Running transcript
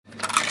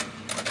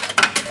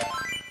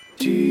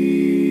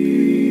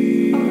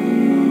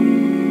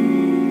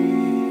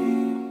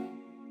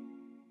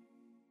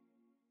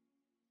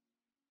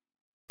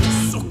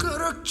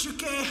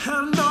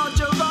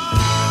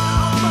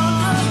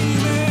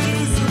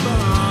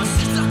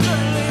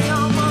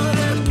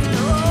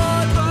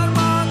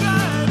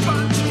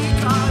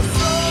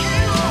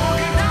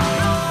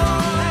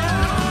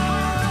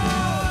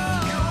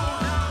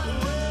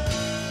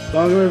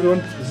Welcome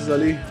everyone, this is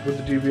Ali with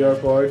the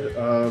TBR pod.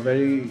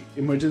 Very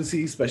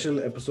emergency special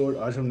episode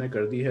आज हमने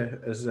कर दी है.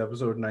 This is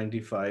episode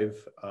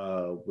 95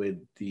 with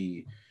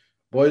the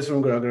boys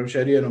from Karakoram,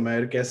 Sherry and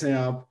Umair. कैसे हैं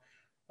आप?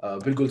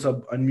 बिल्कुल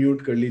सब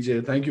unmute कर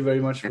लीजिए. Thank you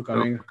very much for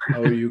coming.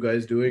 How are you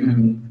guys doing?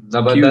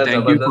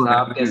 जबरदस्त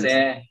आप कैसे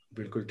हैं?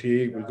 बिल्कुल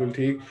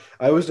ठीक.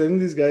 I was telling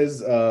these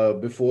guys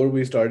before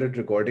we started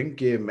recording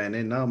कि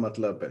मैंने ना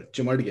मतलब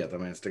चिमट गया था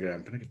मैं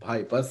Instagram पे ना कि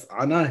भाई बस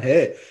आना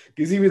है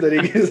किसी भी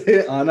तरीके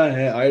से आना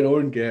है. I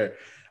don't care.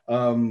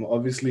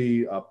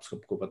 Obviously आप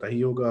सबको पता ही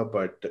होगा,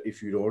 but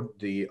if you don't,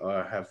 they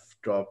have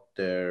dropped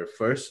their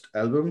first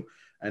album,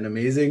 an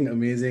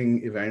amazing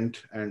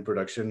event and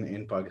production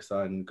in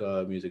Pakistan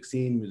ka music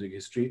scene, music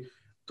history.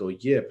 So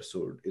ये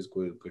episode is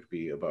going to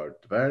be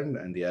about the band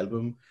and the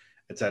album,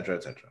 etc.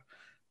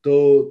 तो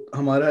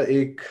हमारा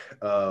एक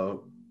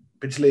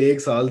पिछले एक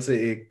साल से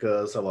एक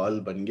सवाल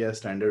बन गया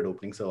स्टैंडर्ड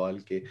ओपनिंग सवाल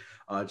के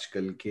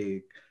आजकल के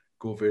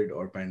कोविड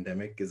और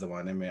पैंडेमिक के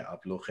ज़माने में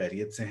आप लोग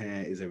खैरियत से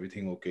हैं? Is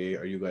everything okay?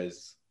 Are you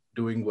guys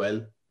doing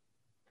well?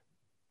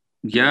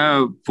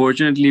 Yeah,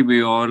 fortunately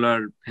we all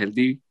are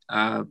healthy.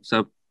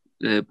 सब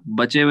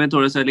बचे हुए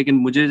थोड़ा सा, लेकिन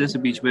मुझे जैसे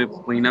बीच में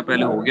महीना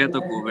पहले हो गया था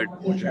कोविड,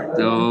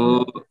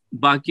 तो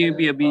बाकी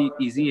भी अभी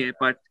इजी है,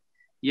 बट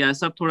या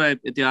सब थोड़ा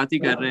एहतियात ही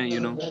कर रहे हैं, you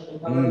know.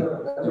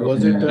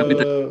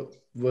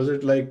 Was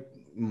it like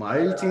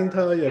mild scene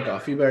था या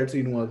काफी बैड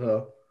सीन हुआ था?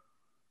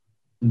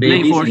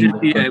 नहीं,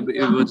 fortunately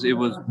it was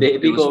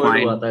कोविड हुआ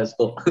fine. था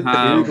इसको.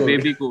 हाँ,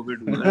 बेबी कोविड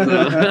हुआ तो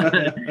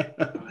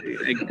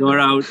I got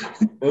out.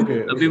 Okay.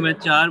 अभी मैं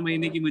 4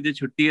 महीने की मुझे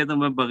छुट्टी है, तो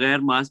मैं बगैर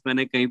मास्क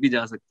पहने कहीं भी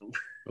जा सकता हूँ.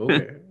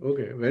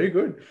 Okay, very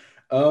good.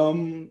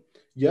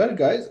 यार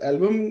guys,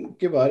 एल्बम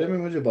के बारे में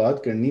मुझे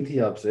बात करनी थी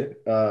आपसे,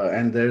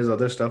 and there is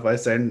other stuff I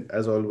send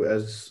as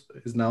always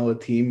is now a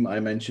theme I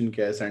mentioned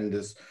कि I send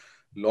this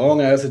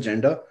long ass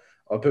agenda,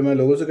 और फिर मैं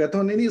लोगों से कहता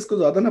हूँ नहीं इसको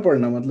ज्यादा ना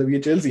पढ़ना, मतलब ये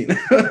चल scene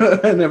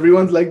and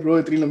everyone's like bro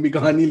इतनी लंबी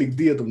कहानी लिख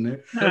दी है तुमने.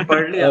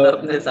 पढ़ लिया था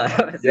अपने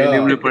सारा.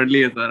 हमने पढ़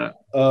लिया सारा.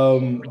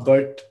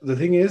 But the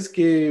thing is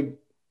कि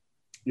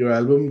your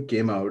album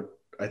came out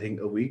I think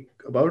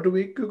about a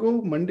week ago,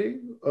 Monday,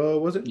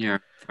 was it? Yeah,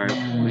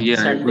 Sunday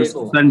it was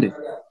को. Sunday.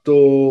 So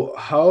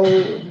how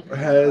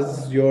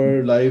has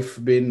your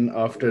life been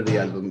after the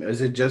album?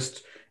 Is it just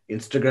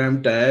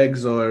Instagram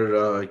tags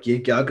और ये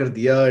क्या कर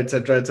दिया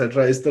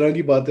etc इस तरह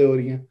की बातें हो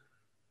रही हैं?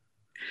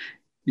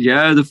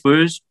 Yeah, the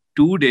first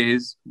 2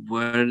 days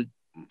were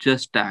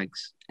just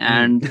tags.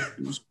 And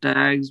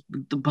tags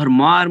तो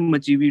भरमार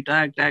मची हुई,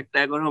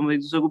 टैग और हम एक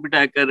दूसरे को भी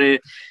टैग कर रहे.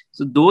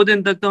 So 2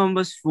 दिन तक तो हम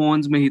बस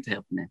फोन्स में ही थे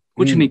अपने,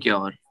 कुछ नहीं किया.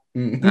 और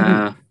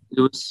it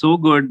was so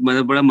good,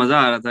 मतलब बड़ा मजा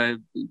आ रहा था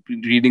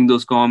reading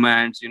those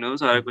comments, you know,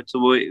 सारा कुछ.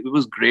 So it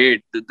was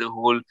great. The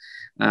whole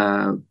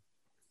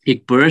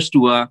एक burst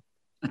हुआ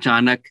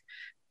अचानक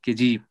कि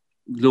जी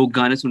लोग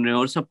गाने सुन रहे हैं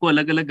और सबको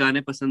अलग अलग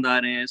गाने पसंद आ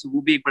रहे हैं. So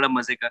वो भी एक बड़ा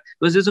मजे का,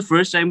 because this is the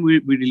first time we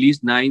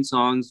released 9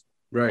 songs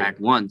at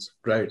once.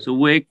 Right. So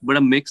वो एक बड़ा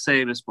mix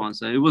है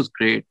response. It was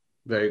great.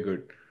 Very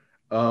good.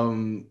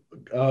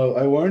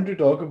 I wanted to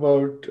talk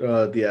about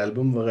the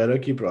album वगैरह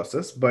की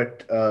process,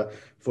 but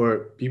for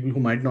people who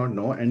might not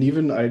know, and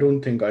even I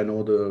don't think I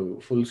know the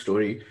full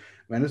story,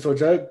 मैंने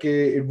सोचा कि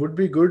it would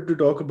be good to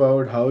talk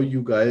about how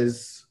you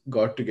guys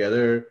got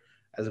together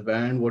as a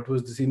band. What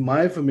was the scene?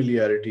 My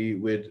familiarity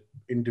with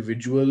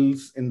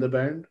individuals in the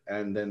band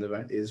and then the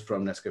band is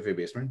from Nescafe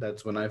Basement.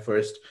 That's when I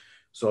first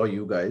saw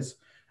you guys.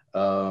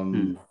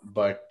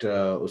 But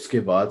उसके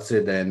बाद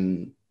से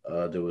then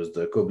there was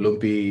the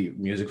Koblumpi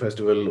Music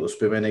Festival. उस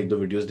पे मैंने 1-2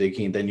 videos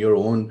देखी. Then your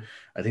own,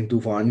 I think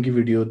तूफान की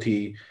video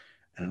थी.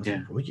 And I was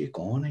like, bro, ये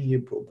कौन है ये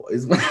bro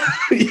boys?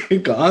 ये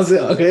कहाँ से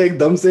आ गए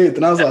एकदम से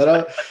इतना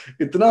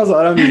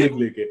सारा music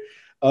लेके?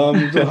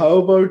 So how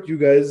about you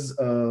guys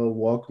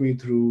walk me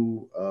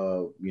through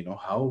you know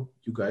how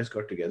you guys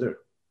got together?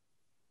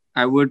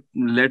 I would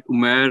let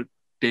Umair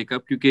take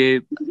up,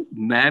 क्योंकि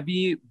मैं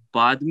भी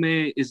बाद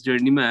में इस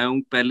जर्नी में आया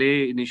हूँ. पहले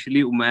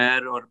initially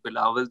Umair और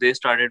Bilawal they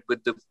started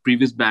with the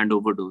previous band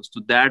Overdose, so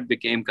that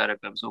became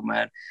Karakoram. So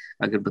Umair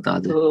अगर बता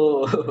दे.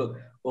 तो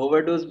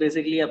Overdose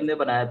बेसिकली हमने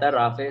बनाया था.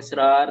 राफे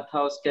इसरार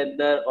था उसके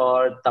अंदर,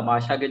 और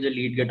तमाशा के जो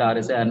लीड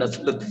गिटारिस्ट है अनस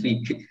लुत्फी,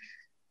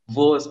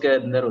 वो उसके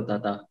अंदर होता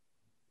था.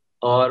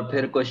 और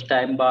फिर कुछ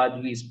टाइम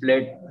बाद वी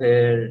स्प्लिट.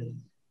 फिर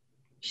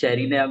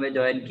शेरी ने हमें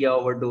ज्वाइन किया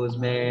ओवरडोज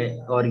में,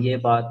 और ये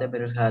बात है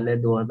मेरे ख्याल है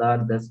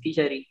 2010 की.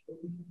 शेरी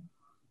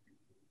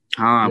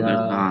हाँ.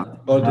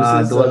 और this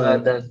is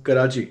 2010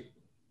 Karachi.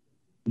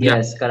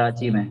 Yes,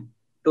 Karachi में.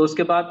 तो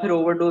उसके बाद फिर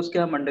ओवरडोज के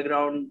हम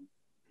अंडरग्राउंड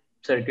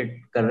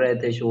सर्किट कर रहे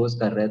थे, शोज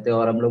कर रहे थे,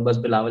 और हम लोग बस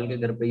बिलावल के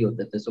घर पे ही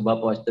होते थे। सुबह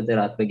पहुंचते थे,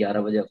 रात में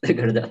 11 बजे अपने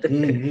घर जाते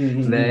थे।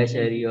 मैं,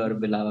 शहरी और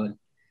बिलावल।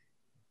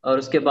 और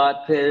उसके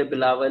बाद फिर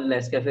बिलावल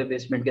नेस्कैफे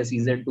बेसमेंट के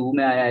सीजन 2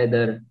 में आया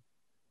इधर।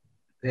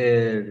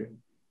 फिर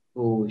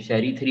वो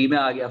शहरी 3 में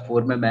आ गया,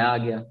 4 में मैं आ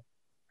गया।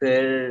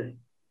 फिर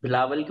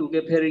बिलावल क्योंकि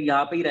फिर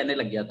यहाँ पे ही रहने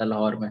लग गया था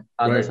लाहौर में,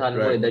 आधा राइट साल वो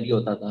राइट इधर ही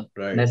होता था।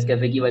 राइट।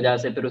 नेस्कैफे की वजह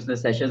से फिर उसने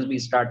सेशंस भी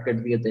स्टार्ट कर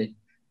दिए थे,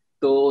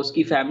 तो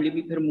उसकी फैमिली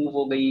भी फिर मूव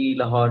हो गई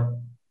लाहौर।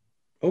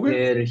 ओके।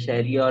 फिर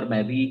शहरी और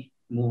मैं भी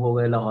मूव हो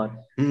गए लाहौर।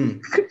 हम्म।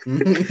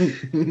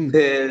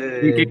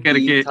 फिर एक एक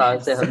करके। 3 साल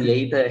से हम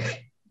यही थे।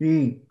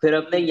 हम्म। फिर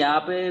हमने यहाँ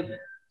पे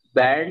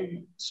बैंड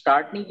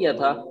स्टार्ट नहीं किया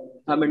था,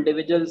 हम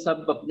इंडिविजुअल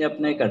सब अपने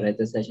अपने कर रहे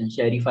थे सेशन,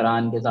 शहरी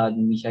फरहान के साथ,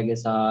 मीशा के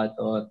साथ,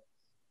 और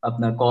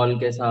अपना कॉल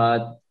के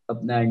साथ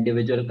अपना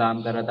इंडिविजुअल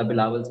काम कर रहा था,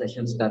 बिलावल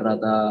सेशंस कर रहा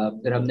था।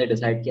 फिर हमने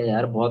डिसाइड किया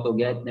यार बहुत हो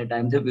गया, इतने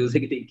टाइम से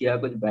म्यूजिक नहीं किया,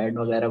 कुछ बैंड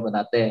वगैरह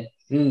बनाते हैं।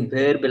 हम्म।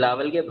 फिर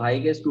बिलावल के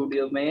भाई के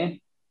स्टूडियो में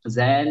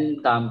जैन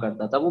काम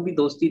करता था, वो भी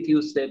दोस्ती थी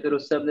उससे। फिर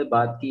उससे हमने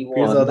बात की, वो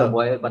ऑन द पीरजादा।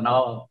 बॉय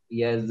बनाओ।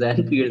 ये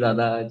जैन पीर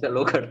ज्यादा,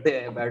 चलो करते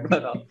हैं बैंड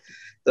बनाओ।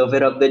 तो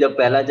फिर हमने जब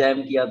पहला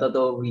जैम किया था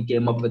तो वी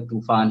केम अप विद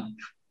तूफान।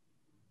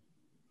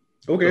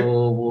 ओके। तो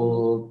वो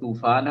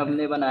तूफान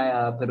हमने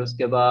बनाया। फिर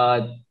उसके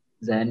बाद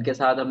जैन के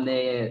साथ हमने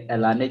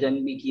ऐलाने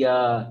जंग भी किया,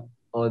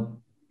 और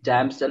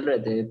जैम्स चल रहे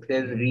थे।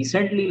 फिर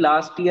रिसेंटली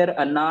लास्ट ईयर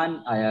अनान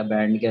आया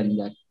बैंड के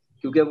अंदर,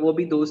 क्योंकि वो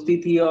भी दोस्ती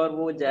थी और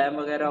वो जैम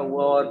वगैरह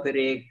हुआ, और फिर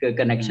एक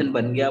कनेक्शन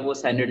बन गया। वो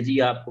सिनर्जी,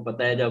 आपको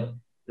पता है जब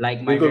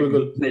लाइक बिल्कुल माइंडेड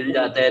बिल्कुल। मिल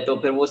जाता है तो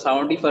फिर वो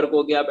साउंड ही फर्क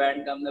हो गया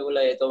बैंड का। हमने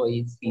बोला ये तो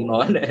वही सीन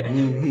ऑन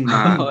है,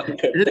 हाँ, और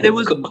करते हैं देयर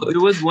वाज इसको। देयर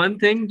वाज वन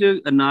थिंग जो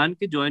अनान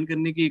के ज्वाइन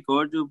करने की एक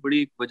और जो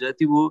बड़ी वजह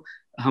थी, वो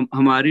हम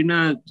हमारी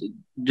ना,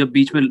 जब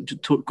बीच में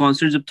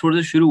कॉन्सर्ट जब थोड़े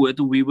से शुरू हुए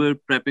तो we were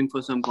prepping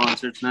for some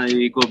concerts ना,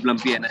 एक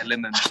ओलंपी एंड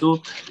एलएमएम। सो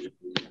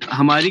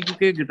हमारी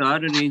क्योंकि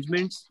गिटार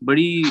अरेंजमेंट्स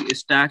बड़ी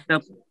स्टैक्ड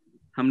अप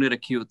हमने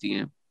रखी होती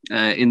हैं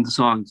इन द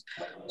सॉन्ग्स।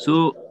 सो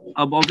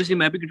अब ऑब्वियसली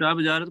मैं भी गिटार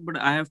बजा रहा था, but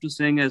I have to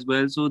sing as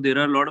well, so there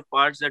are lot of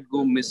parts that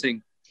go missing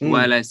hmm.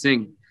 While I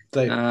सिंग।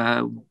 सही।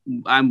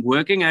 I am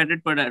working at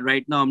it, but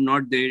right now I am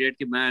not there yet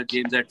कि मैं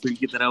James एटफील्ड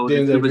की तरह वो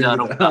James riffs पे hetfield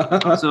बजा की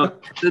रहा हूँ। सो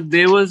तरह।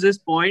 देयर वाज दिस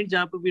पॉइंट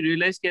जहाँ पे वी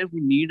रियलाइज कि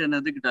we need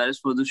another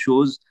guitarist for the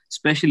shows,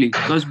 specially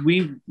because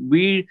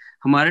we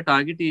हमारा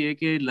टारगेट ये है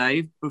कि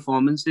live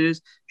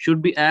performances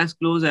should be as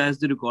close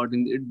as the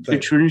recording. It सही।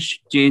 shouldn't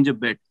change a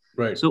bit.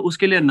 Right. So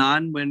उसके लिए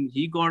नान when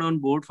he got on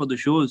board for the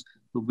shows,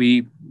 तो we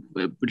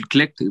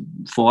clicked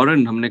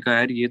फौरन। हमने कहा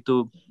यार ये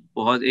तो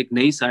बहुत एक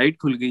नई साइड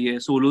खुल गई है,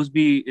 सोलोस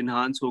भी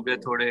इनहांस हो गए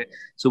थोड़े।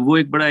 सो वो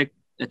एक बड़ा एक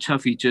अच्छा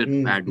फीचर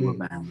ऐड हुआ हम्म।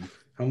 बैंड में।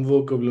 हम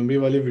वो कोलंबी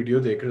वाली वीडियो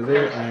देख रहे थे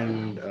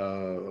and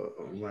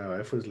my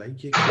wife was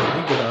like ये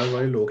कितने गिटार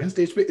वाले लोग हैं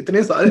स्टेज पे,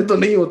 इतने सारे तो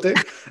नहीं होते।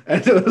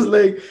 And it was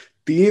like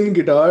 3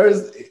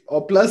 guitars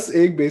और प्लस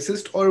एक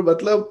बेसिस्ट, और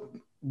मतलब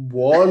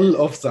वॉल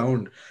ऑफ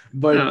साउंड।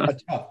 बट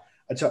अच्छा।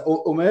 अच्छा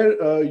उमेर,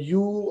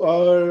 you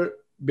are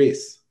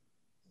base.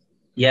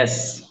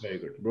 Yes. Very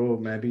good bro,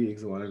 मैं भी एक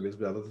जमाने में बेस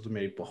बजाता था, तो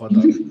मेरी बहुत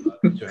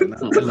आदत जो है ना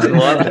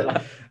अलाइनमेंट है।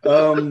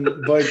 बहुत।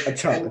 बट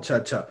अच्छा अच्छा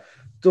अच्छा।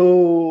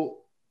 तो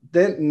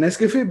then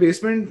Nescafe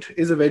basement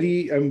is a very,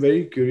 I'm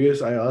very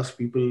curious, I ask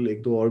people,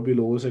 एक दो और भी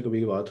लोगों से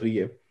कभी बात हुई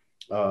है,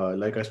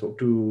 like I spoke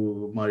to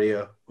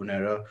Maria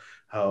Unera,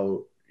 how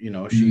you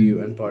know she,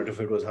 and part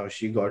of it was how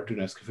she got to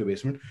Nescafe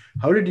basement.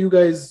 How did you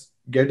guys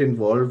get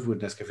involved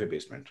with Nescafe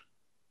basement?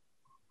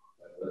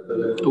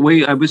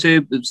 वही अब से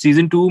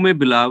सीजन 2 में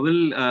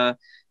Bilawal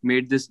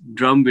made this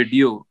drum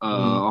video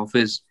of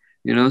his,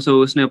 you know,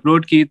 सो उसने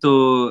upload की तो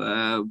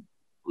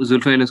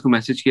जुल्फा ने उसको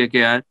message किया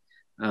कि यार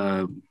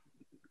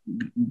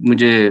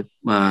मुझे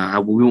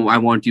I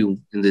want you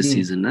in this Hmm.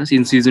 Season ना,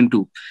 इन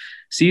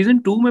सीजन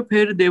 2 में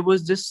फिर देयर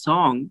वाज दिस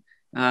सॉन्ग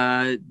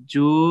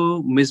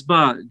जो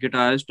मिसबा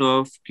गिटारिस्ट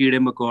ऑफ कीड़े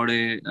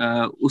मकोड़े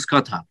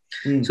उसका था।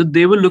 Hmm. So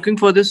they were looking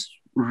for this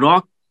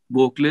rock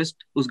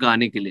vocalist उस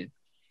गाने के लिए।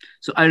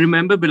 So I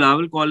remember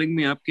Bilawal calling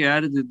me up कि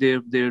यार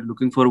they're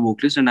looking for a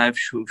vocalist and I've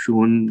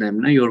shown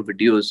them ना your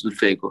videos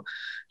जुल्फे को।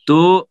 तो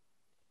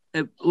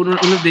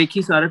उन्होंने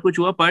देखी, सारा कुछ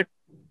हुआ, बट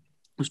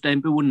उस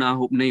टाइम पे वो ना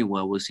हो नहीं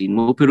हुआ वो सीन।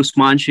 वो फिर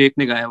उस्मान शेख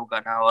ने गाया वो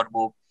गाना और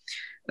वो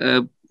अ,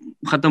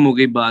 खत्म हो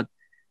गई बात।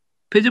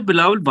 फिर जब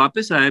बिलावल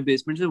वापस आया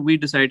बेसमेंट से, वी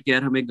डिसाइड किया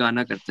यार हम एक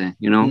गाना करते हैं,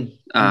 यू नो। Hmm.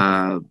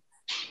 Hmm.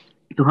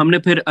 तो हमने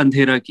फिर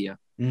अंधेरा किया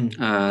Hmm.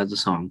 The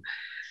song.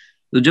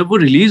 तो जब वो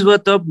रिलीज हुआ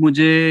तब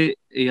मुझे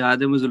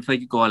याद है मुझे जुल्फा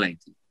की कॉल आई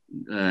थी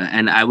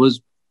एंड आई वाज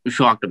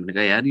शॉक्ड। मैंने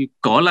कहा यार ये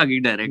कॉल आ गई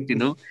direct, you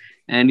know,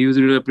 and he was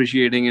really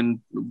appreciating and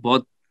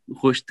बहुत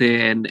खुश थे।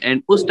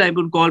 एंड उस टाइम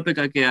उन कॉल पे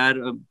कहा कि यार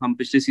हम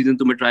पिछले सीजन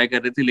तुम्हें ट्राई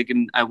कर रहे थे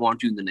लेकिन I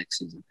want you in the next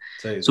season.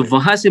 सही सो सही।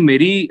 वहां से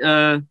मेरी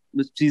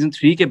सीजन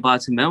 3 के बाद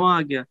से मैं वहां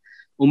आ गया।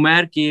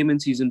 उमैर केम इन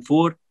season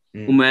 4।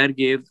 Hmm. Umair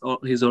gave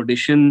his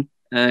audition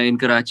इन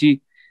कराची।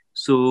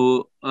 सो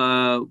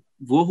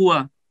वो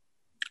हुआ।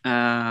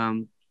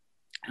 um,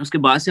 उसके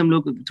बाद से हम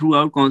लोग through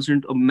out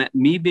constant,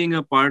 me being a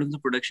part of the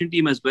production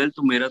team as well,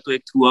 तो मेरा तो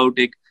एक थ्रू आउट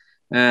एक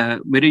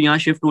मेरे यहाँ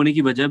शिफ्ट होने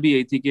की वजह भी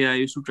यही थी कि I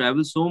used to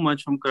travel so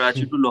much from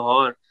Karachi to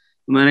Lahore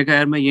मैंने कहा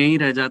यार मैं यहीं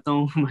रह जाता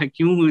हूँ, मैं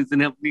क्यों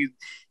इतने अपनी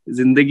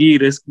जिंदगी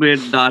रिस्क पे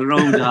डाल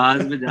रहा हूँ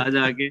जहाज में जा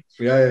जाके।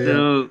 या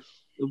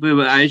तो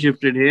फिर I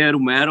shifted here,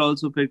 Umar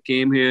also फिर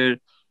केम हियर,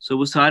 सो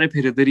वो सारे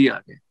फिर इधर ही आ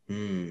गए।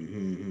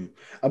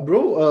 अब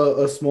bro,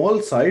 a small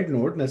side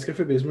note,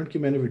 Nescafe Basement की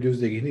मैंने वीडियोस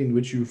देखी थी in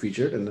which you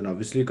featured, and then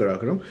obviously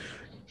Karakoram.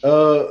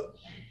 uh,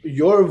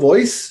 your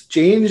voice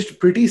changed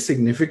pretty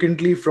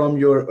significantly from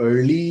your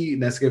early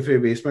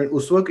Nescafe Basement.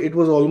 उस वक्त it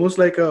was almost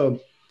like a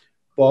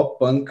pop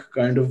punk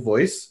kind of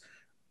voice,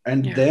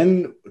 and Yeah.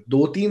 then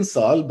 2-3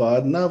 साल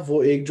बाद ना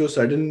वो एक जो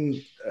sudden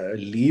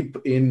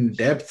leap in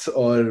depth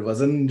और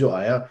वजन जो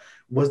आया,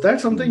 was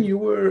that something you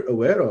were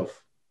aware of,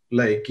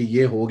 like कि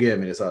ये हो गया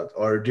मेरे साथ,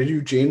 or did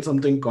you change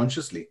something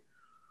consciously?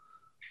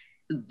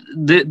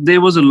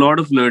 There was a lot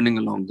of learning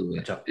along the way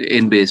अच्छा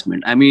in अच्छा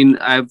basement. I mean,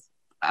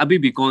 Abhi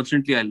bhi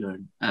constantly I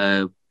learn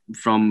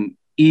from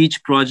each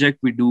project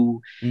we do,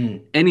 hmm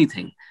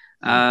anything.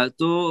 हम्म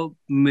तो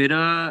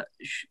मेरा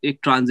एक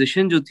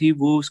transition जो थी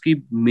वो उसकी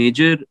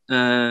major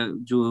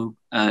जो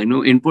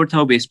इनपुट था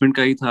वो बेसमेंट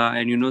का ही था,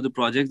 and the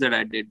projects that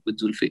I did with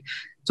Zulfi.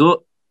 तो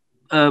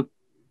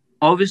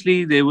obviously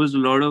there was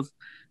a lot of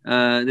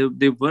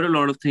there were a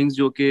lot of things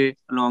जो कि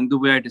along the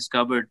way I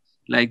discovered,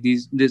 like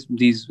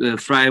these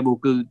fry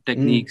vocal hmm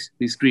techniques,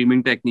 these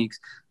screaming techniques.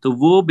 तो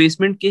वो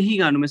basement के ही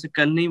गानों में से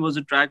कल नहीं was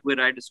a track where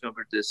I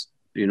discovered this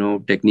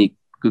technique,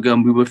 क्योंकि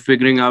हम we were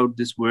figuring out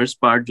this verse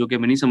part जो कि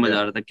मैं नहीं समझ yeah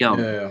आ रहा था क्या हो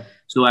रहा है. yeah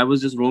So I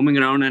was just roaming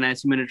around, and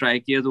ऐसे मैंने try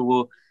किया तो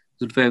वो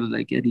जुल्फे was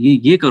like यार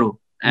ये करो,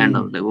 and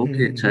I was like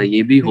okay अच्छा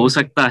ये भी हो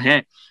सकता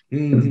है.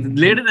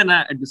 लेटर देन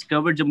आई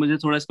डिस्कवर्ड, जब मुझे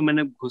थोड़ा इसको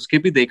मैंने घुस के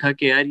भी देखा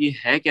कि यार ये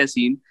है क्या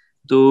सीन,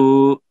 तो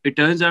it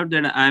turns out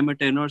that I am a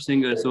tenor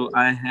singer, so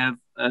I have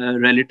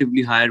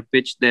relatively higher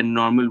pitch than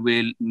normal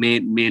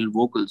male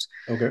vocals.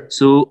 okay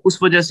So उस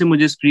वजह से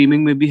मुझे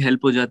स्क्रीमिंग में भी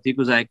हेल्प हो जाती है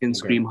because I can okay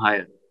scream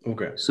higher.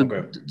 okay So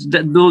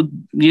okay दो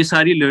ये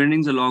सारी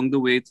learnings along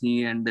the way थी,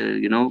 and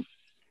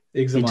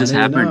एक it just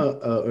ज़माने में ना,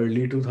 happened.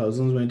 अर्ली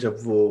 2000s में जब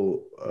वो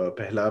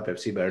पहला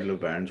पेप्सी बैटल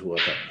ऑफ बैंड्स हुआ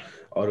था,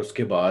 और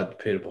उसके बाद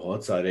फिर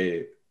बहुत सारे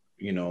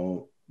you know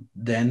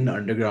then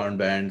underground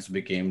bands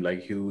became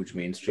like huge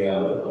main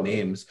stream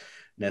names.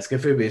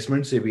 Nescafe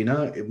basement से भी ना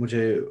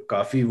मुझे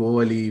काफ़ी वो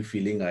वाली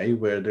feeling I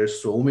where there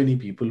so many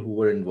people who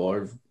were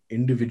involve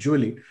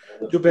individually,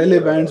 जो पहले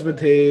बैंड्स में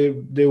थे.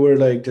 दे वर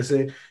लाइक,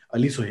 जैसे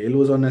Ali Suhail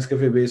was on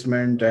Nescafe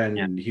basement Yeah.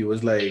 And he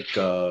was like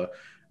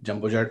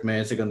jumbo jet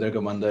में सिकंदर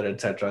कमंदर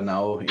एटसेट्रा.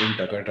 नाउ इन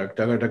टका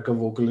टक का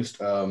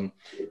vocalist,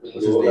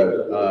 what's his name,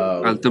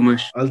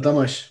 Altamash.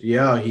 Altamash.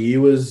 Yeah, he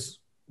was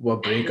a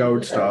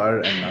breakout star,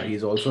 and now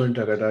he's also in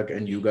Taka Tak,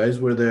 and you guys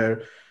were there.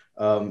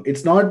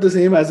 It's not the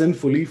same as in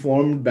fully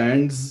formed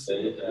bands,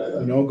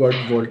 got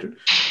vaulted,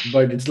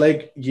 but it's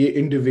like ye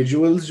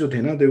individuals jo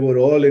the na, they were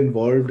all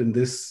involved in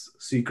this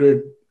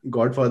secret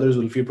Godfather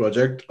Zulfi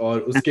project, और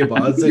उसके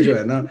बाद से जो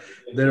है ना,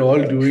 they're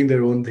all doing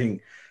their own thing.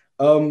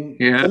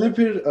 Yeah. चलें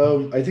फिर,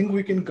 I think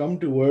we can come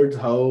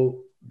towards how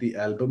the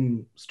album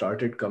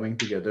started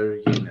coming together,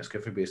 ये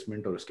Nescafe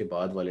Basement और उसके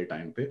बाद वाले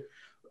टाइम पे.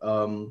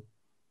 um,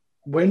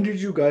 when did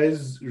you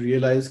guys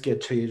realize कि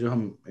अच्छा ये जो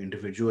हम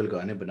individual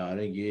गाने बना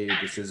रहे हैं, ये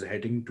this is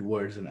heading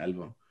towards an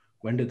album?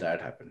 When did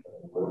that happen?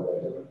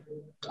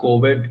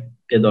 Covid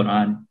के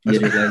दौरान ये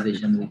अच्छा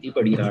रियलाइजेशन हुई थी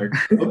बड़ी हार्ड.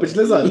 वो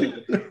पिछले साल.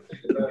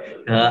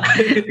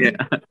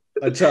 Yeah.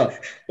 अच्छा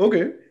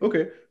ओके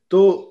ओके. तो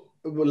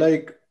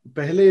लाइक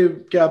पहले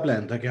क्या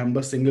प्लान था कि हम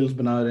बस सिंगल्स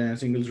बना रहे हैं,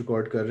 सिंगल्स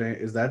रिकॉर्ड कर रहे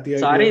हैं? इज दैट द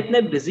सारे आइडिया?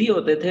 इतने बिजी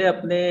होते थे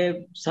अपने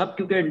सब,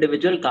 क्योंकि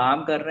इंडिविजुअल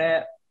काम कर रहे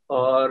हैं,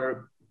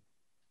 और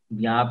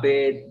यहाँ पे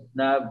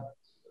इतना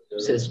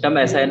सिस्टम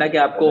ऐसा है ना कि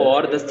आपको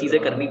और 10 चीजें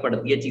करनी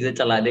पड़ती है चीजें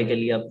चलाने के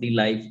लिए अपनी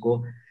लाइफ को.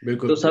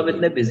 बिल्कुल तो सब बिल्कुल.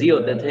 इतने बिजी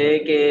होते थे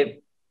कि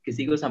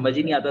किसी को समझ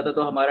ही नहीं आता था.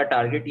 तो हमारा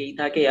टारगेट यही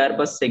था कि यार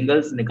बस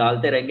सिंगल्स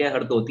निकालते रहेंगे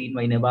हर 2-3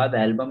 महीने बाद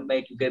एल्बम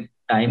में, क्योंकि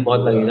टाइम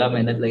बहुत लगेगा,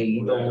 मेहनत लगेगी,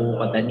 तो वो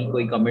पता नहीं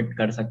कोई कमिट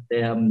कर सकते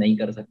हैं हम नहीं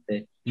कर सकते.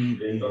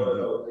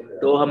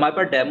 तो हमारे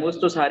पास डेमोस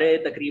तो सारे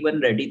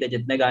तकरीबन रेडी थे,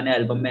 जितने गाने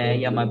एल्बम में है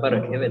ये हमारे पास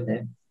रखे हुए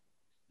थे.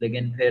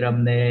 लेकिन फिर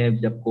हमने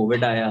जब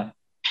कोविड आया,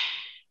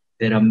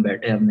 फिर हम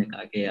बैठे, हमने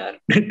कहा कि यार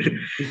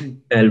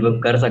एल्बम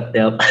कर सकते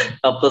हैं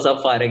अब तो सब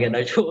फारिग है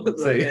ना शो.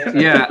 सही.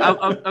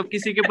 अब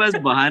किसी के पास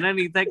बहाना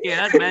नहीं था कि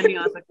यार मैं नहीं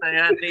आ सकता,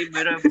 यार नहीं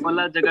मेरा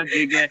फला जगह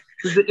गिग है.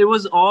 It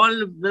was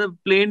all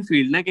plain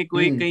field ना, कि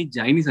कोई कहीं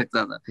जा ही नहीं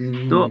सकता था.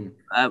 तो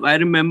I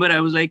remember I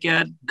was like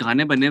यार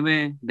गाने बने हुए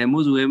हैं,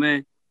 डेमोज हुए हुए,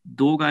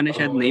 2 गाने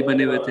शायद नहीं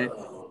बने हुए थे.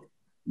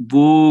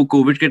 वो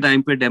कोविड के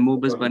टाइम पे डेमो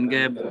बस बन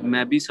गया.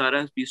 मैं भी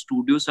सारा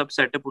स्टूडियो सब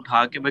सेटअप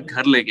उठा के मैं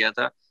घर ले गया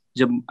था,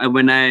 जब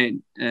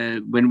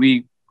when we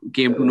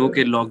came to know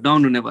के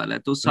लॉकडाउन होने वाला है.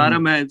 तो सारा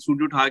मैं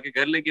स्टूडियो उठा के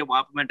घर ले गया,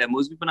 वहां पे मैं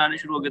डेमोज भी बनाने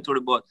शुरू हो गए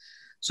थोड़े बहुत.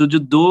 सो जो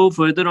 2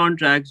 फर्दर ऑन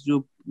ट्रैक्स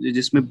जो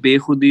जिसमें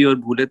बेखुदी और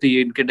भूले थे,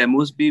 ये इनके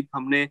डेमोज भी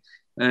हमने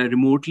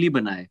रिमोटली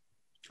बनाए.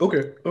 Okay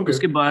okay.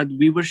 उसके बाद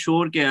वी वर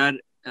श्योर कि यार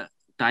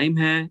टाइम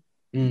है,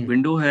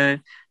 विंडो है,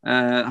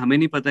 हमें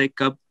नहीं पता है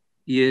कब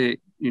ये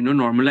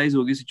नॉर्मलाइज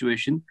होगी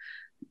situation.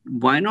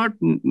 Why not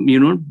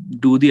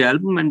do the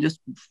album and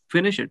just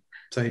finish it.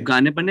 सही.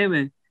 गाने बने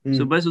हुए,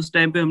 सो बस उस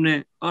टाइम पे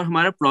हमने, और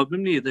हमारा प्रॉब्लम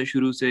नहीं था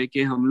शुरू से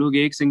कि हम लोग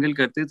एक सिंगल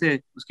करते थे,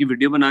 उसकी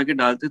वीडियो बना के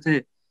डालते थे,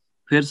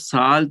 फिर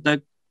साल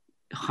तक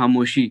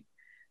खामोशी,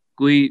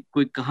 कोई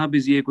कोई कहाँ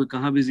बिजी है, कोई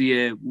कहाँ बिजी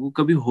है, वो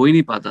कभी हो ही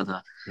नहीं पाता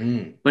था।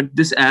 बट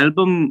दिस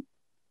एल्बम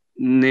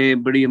ने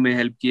बड़ी हमें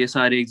हेल्प की है,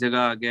 सारे एक जगह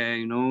आ गए,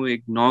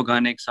 एक 9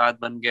 गाने एक साथ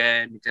बन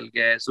गए, निकल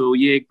गए। सो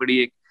ये एक बड़ी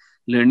एक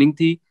लर्निंग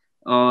थी।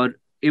 और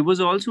it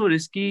was also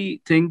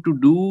risky thing to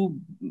do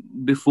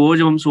before,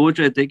 जब हम सोच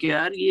रहे थे कि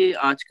यार ये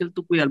आजकल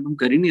तो कोई एल्बम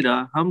कर ही नहीं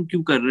रहा, हम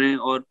क्यों कर रहे हैं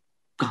और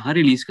कहाँ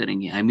रिलीज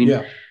करेंगे। I mean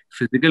Yeah.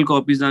 Physical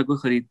copies ना कोई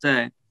खरीदता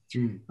है,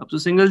 अब तो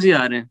सिंगल्स ही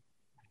आ रहे हैं।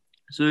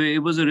 So it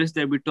was a risk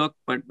that we talk,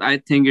 but I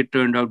think it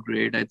turned out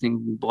great. I think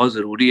बहुत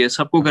जरूरी है,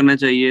 सबको करना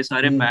चाहिए,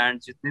 सारे बैंड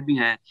जितने भी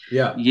हैं।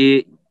 Yeah.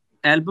 ये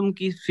एल्बम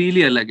की फील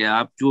ही अलग है,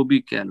 आप जो भी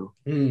कह लो।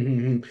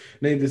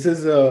 नहीं, this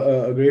is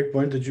a great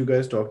point that you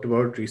guys talked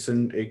about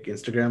recent एक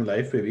इंस्टाग्राम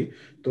लाइव पे भी।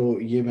 तो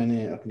ये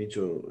मैंने अपनी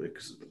जो एक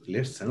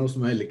लिस्ट है ना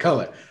उसमें लिखा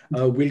हुआ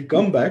है, will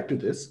come back to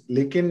this.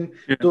 लेकिन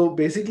Yeah. तो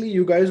basically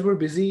you guys were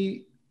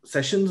busy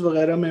sessions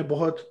वगैरह में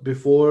बहुत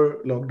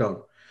बिफोर लॉकडाउन।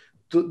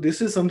 तो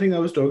this is something I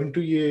was talking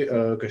to ये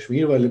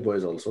कश्मीर वाले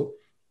बॉयज आल्सो,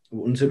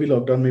 उनसे भी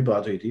लॉकडाउन में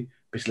बात हुई थी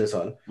पिछले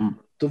साल। Mm.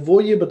 तो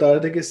वो ये बता रहे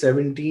थे कि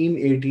 17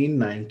 18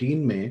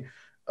 19 में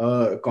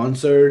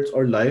कॉन्सर्ट्स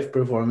और लाइव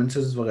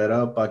परफॉर्मेंसेस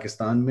वगैरह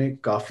पाकिस्तान में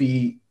काफी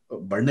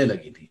बढ़ने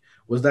लगी थी।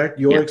 Was that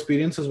your Yeah.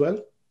 Experience as well?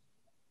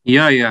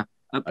 Yeah.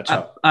 अच्छा।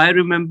 I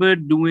remember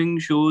doing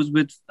shows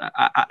with,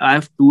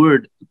 I've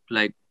toured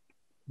like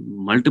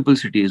multiple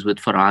cities with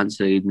Farhan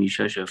Saeed,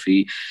 Misha Shafi.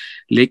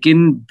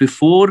 लेकिन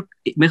बिफोर,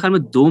 मेरे ख्याल में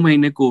 2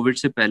 महीने कोविड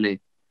से पहले,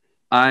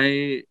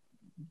 I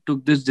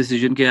took this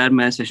decision कि यार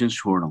मैं सेशंस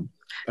छोड़ रहा हूँ।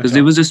 Because अच्छा।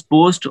 there was this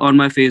post on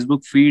my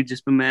Facebook feed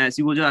जिसमें मैं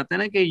ऐसी, वो जो आता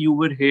है ना कि you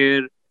were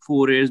here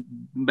 4 years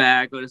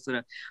back और इस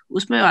तरह,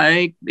 उसमें आया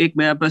एक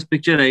मेरे पास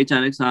पिक्चर आई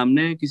अचानक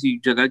सामने, किसी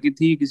जगह की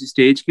थी, किसी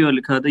स्टेज की, और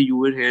लिखा था you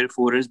were here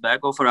 4 years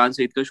back, और फरहान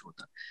सईद का शो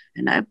था।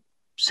 And I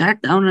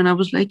sat down and I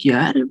was like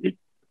यार,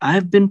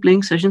 I've been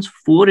playing sessions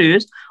 4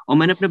 years, और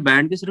मैंने अपने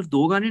बैंड के सिर्फ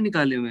 2 गाने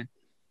निकाले हुए हैं।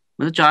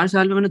 मतलब 4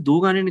 साल में मैंने 2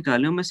 गाने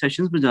निकाले और मैं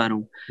सेशंस पे जा रहा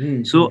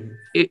हूँ। सो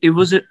it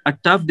was a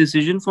tough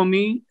decision for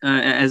me,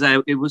 as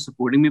it was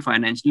supporting me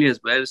financially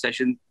as well.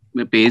 Session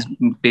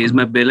pays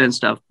my bill and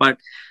stuff,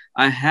 but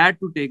I had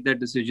to take that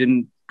decision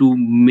to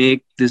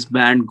make this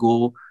band go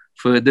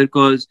further,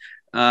 because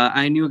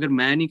I knew अगर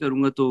मैं नहीं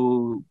करूँगा तो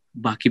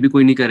बाकी भी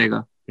कोई नहीं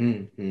करेगा।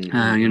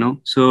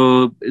 सो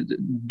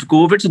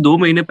कोविड से 2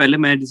 महीने पहले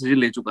मैं डिसीजन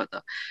ले चुका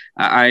था।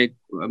 आई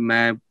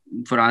मैं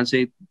फरहान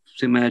से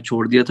मैं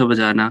छोड़ दिया था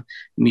बजाना,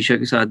 मीशा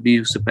के साथ भी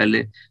उससे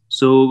पहले।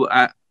 So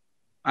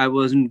I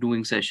wasn't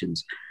doing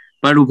sessions.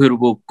 पर फिर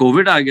वो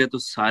कोविड आ गया तो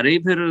सारे ही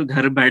फिर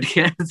घर बैठ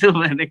गए। तो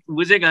मैंने,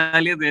 मुझे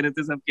गालियां दे रहे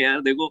थे सब कि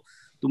यार देखो,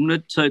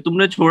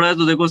 तुमने छोड़ा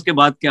तो देखो उसके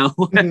बाद क्या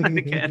हुआ।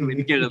 खैर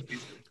मेरी क्या गलती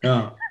थी।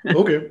 हाँ,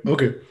 ओके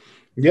ओके।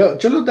 या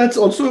चलो, दैट्स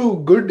आल्सो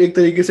गुड एक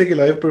तरीके से कि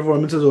लाइव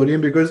परफॉर्मेंसेस हो रही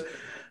हैं। बिकॉज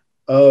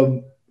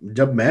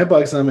जब मैं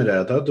पाकिस्तान में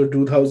रहा था तो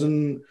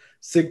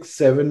 2006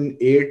 7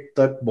 8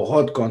 तक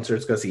बहुत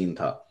कॉन्सर्ट्स का सीन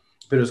था।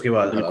 फिर उसके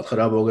बाद हालात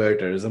खराब हो गए,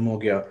 टेररिज्म हो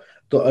गया।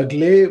 तो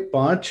अगले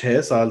 5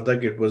 6 साल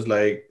तक इट वाज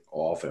लाइक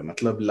ऑफ है,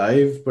 मतलब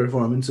live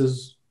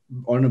performances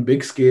on a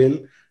big scale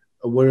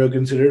were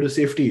considered a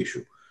safety issue.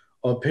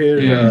 और फिर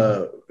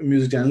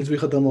म्यूजिक चैनल्स भी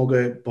खत्म हो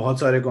गए, बहुत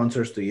सारे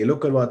कॉन्सर्ट्स तो ये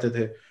लोग करवाते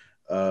थे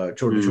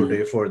छोटे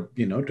छोटे for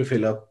to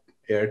fill up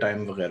air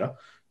time वगैरह।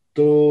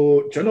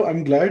 तो चलो, I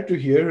am glad to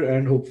hear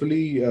and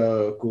hopefully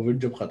Covid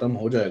जब खत्म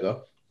हो जाएगा,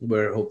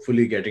 वर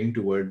होपफुली गेटिंग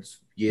टुवर्ड्स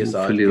ये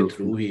साल होपफुली के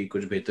होपफुली थ्रू ही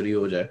कुछ बेहतरी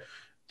हो जाए,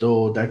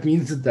 तो that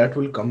means that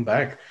will come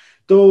back.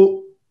 तो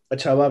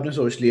अच्छा, अब आपने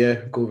सोच लिया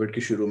है कोविड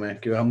के शुरू में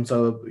कि हम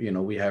सब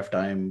we have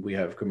time, we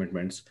have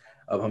commitments,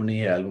 अब हमने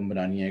ये एल्बम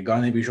बनानी है,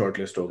 गाने भी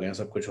शॉर्टलिस्ट हो गए हैं,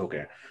 सब कुछ हो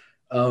गया है।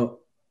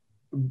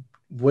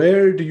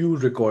 Where do you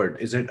record?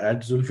 Is it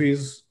at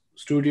Zulfi's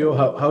studio?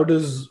 How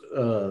does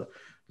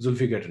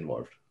Zulfi get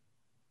involved?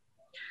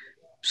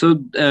 So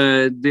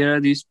there are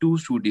these two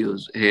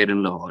studios here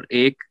in Lahore.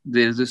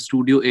 There is a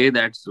studio A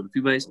that's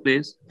Zulfi Bhai's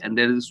place,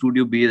 and there is a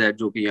studio B that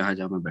जो कि यहाँ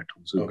जहाँ मैं बैठा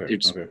हूँ. So Okay,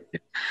 it's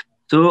okay.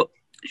 so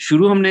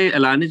शुरू हमने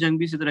ऐलान जंग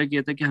भी इसी तरह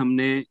किया था कि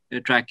हमने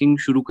ट्रैकिंग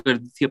शुरू कर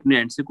दी थी अपने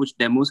एंड से कुछ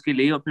डेमोज के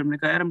लिए, और फिर हमने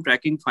कहा यार हम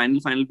ट्रैकिंग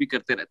फाइनल भी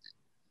करते रहते हैं।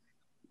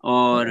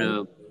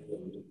 और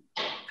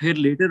फिर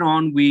लेटर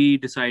ऑन वी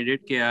डिसाइडेड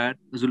कि यार,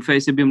 जुल्फा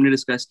से भी हमने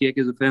डिस्कस किया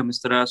कि जुल्फा हम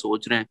इस तरह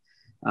सोच रहे हैं,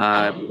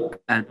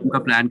 एल्बम का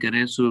प्लान कर रहे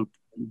हैं, सो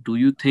डू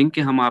यू थिंक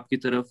कि हम आपकी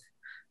तरफ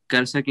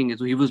कर सकेंगे?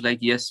 तो he was like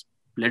yes,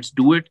 let's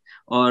do it.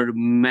 और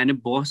मैंने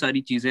बहुत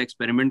सारी चीजें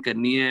एक्सपेरिमेंट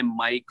करनी है,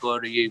 माइक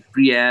और ये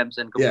preamps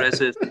and Yeah.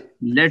 Compressors,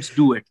 let's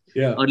do it.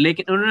 Yeah. और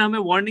लेकिन उन्होंने हमें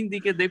वार्निंग दी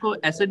कि देखो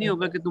ऐसा नहीं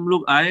होगा कि तुम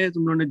लोग आए,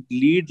 तुम लोगों ने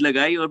लीड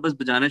लगाई और बस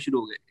बजाना शुरू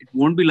हो गए। It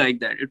won't be like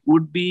that, it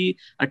would be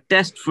a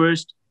test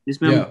first,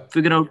 जिसमें हम Yeah.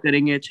 फिगर आउट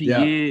करेंगे अच्छा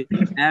Yeah. ये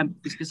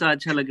एम्प इसके साथ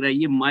अच्छा लग रहा है,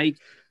 ये mic.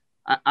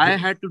 I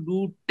had to do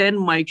 10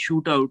 mic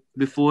shootout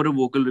before a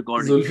vocal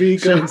recording. जुल्फी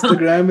का So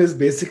इंस्टाग्राम इज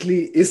बेसिकली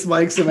इस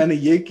माइक से मैंने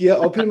ये किया,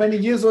 और फिर मैंने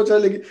ये सोचा,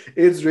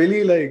 लेकिन it's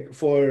really like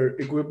for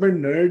equipment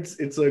nerds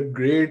it's a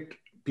great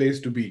place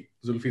to be,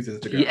 Zulfi's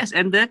Instagram. Yes,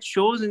 and that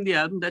shows in the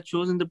album, that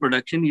shows in the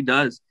production he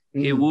does.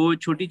 कि वो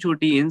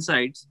छोटी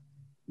insights,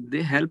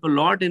 they help a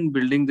lot in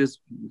building this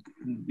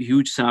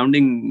huge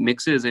sounding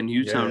mixes and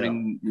huge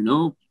sounding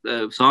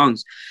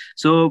songs.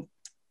 So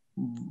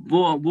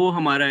वो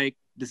हमारा एक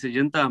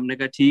decision था. हमने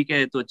कहा ठीक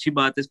है, तो अच्छी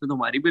बात है, इसमें तो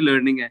हमारी भी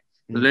लर्निंग है,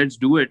 तो लेट्स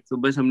डू इट. तो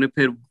बस हमने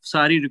फिर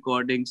सारी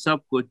रिकॉर्डिंग,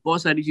 सब कुछ,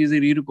 बहुत सारी चीजें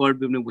री रिकॉर्ड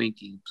भी हमने वही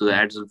की. So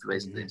that's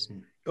this.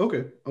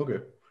 Okay.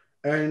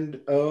 And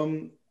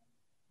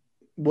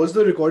was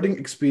the recording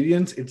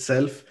experience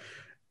itself,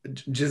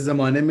 जिस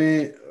जमाने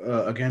में,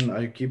 again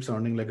I keep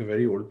sounding like a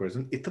very old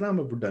person, इतना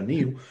मैं बुढ़ा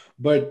नहीं हूँ,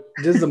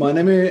 but जिस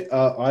जमाने में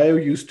I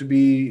used to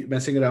be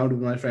messing around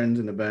with my friends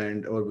in a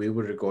band, or we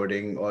were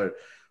recording, और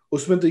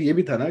उसमें तो ये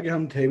भी था ना कि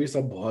हम थे भी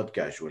सब बहुत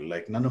casual,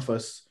 like none of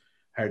us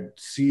had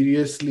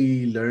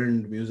seriously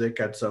learned music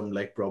at some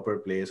like proper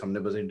place. हमने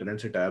बस इंटरनेट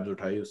से टैब्स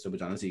उठाई, उससे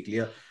बजाना सीख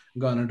लिया,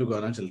 गाना टू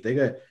गाना चलते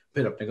गए,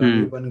 फिर अपने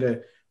गाने भी बन गए.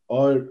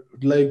 और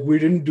like we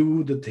didn't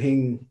do the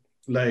thing,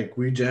 like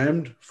we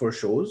jammed for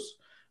shows,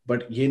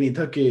 but ये नहीं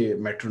था कि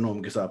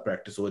metronome के साथ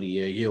practice हो रही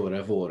है, ये हो रहा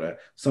है, वो हो रहा है,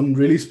 some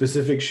really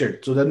specific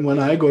shit. So then when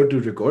I got to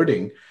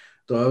recording,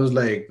 so I was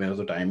like, मेरा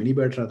तो time ही नहीं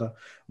बैठ रहा था,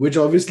 which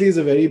obviously is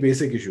a very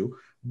basic issue,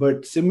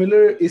 but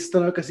similar इस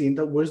तरह का scene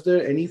था. Was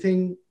there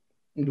anything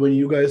when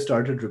you guys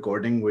started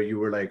recording where you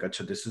were like,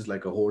 अच्छा, this is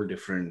like a whole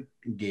different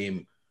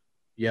game?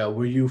 Yeah,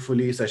 were you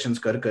fully sessions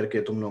कर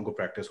करके तुम लोगों को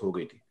practice हो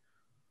गई थी?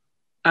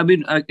 I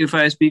mean, if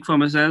I speak for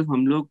myself,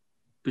 हम लोग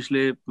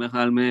पिछले मेरे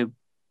ख्याल में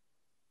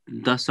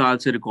 10 साल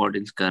से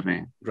recordings कर रहे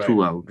हैं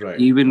throughout,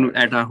 even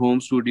at our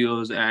home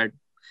studios,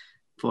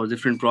 for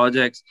different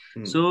projects.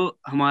 So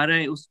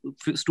हमारे उस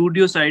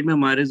studio side में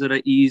हमारे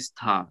जरा ease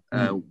था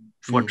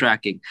for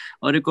tracking.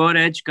 और एक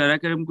और edge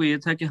कराकरम को ये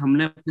था कि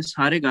हमने अपने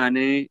सारे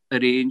गाने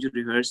arrange,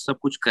 rehearse सब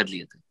कुछ कर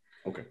लिए थे.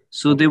 Okay.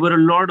 So there were a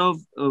lot of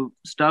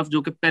stuff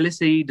जो कि पहले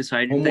से ही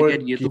decided था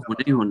कि ये तो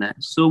होना ही होना है.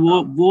 So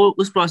वो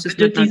उस process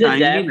में जो चीजें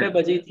जैम पे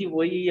बजी थी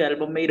वही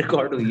एल्बम में ही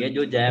रिकॉर्ड हुई है,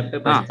 जो जैम पे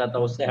बजता था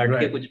उससे हट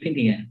के कुछ भी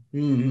नहीं है.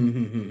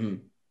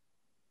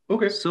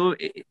 Okay. So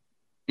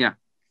yeah.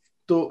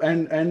 So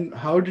and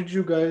how did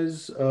you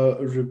guys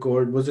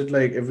record? Was it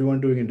like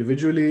everyone doing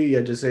individually?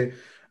 या जैसे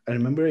I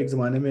remember एक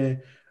ज़माने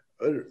में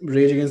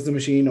Rage Against the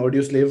Machine,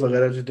 Audio Slave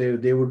वगैरह जो थे,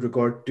 they would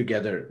record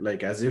together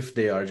like as if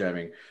they are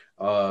jamming.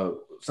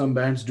 Some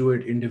bands do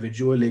it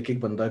individual, एक एक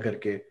बंदा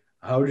करके.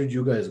 How did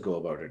you guys go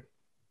about it?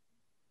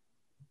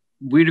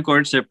 We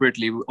record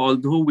separately,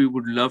 although we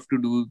would love to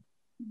do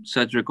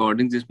such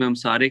recordings जिसमें हम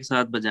सारे एक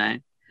साथ बजाएं.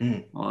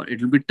 और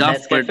it will be tough.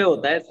 Nescafe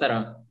होता है इस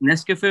तरह.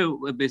 Nescafe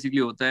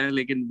basically होता है,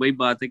 लेकिन वही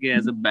बात है कि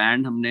as a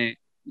band हमने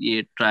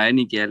ये try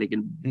नहीं किया,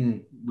 लेकिन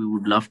we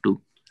would love to.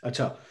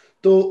 अच्छा,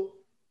 तो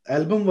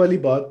album वाली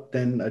बात,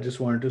 then I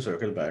just wanted to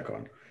circle back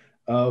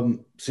on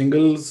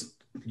singles.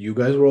 You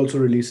guys were also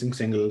releasing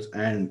singles,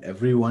 and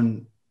everyone,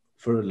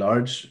 for a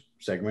large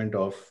segment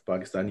of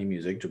Pakistani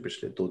music जो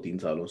पिछले 2-3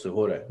 सालों से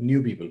हो रहा है,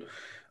 new people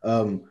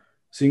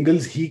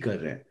singles ही कर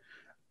रहे हैं.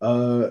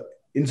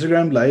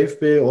 Instagram live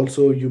पे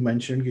also you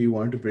mentioned that you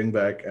want to bring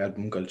back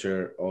album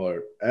culture,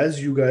 or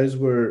as you guys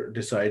were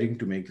deciding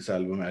to make this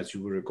album, as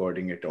you were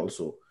recording it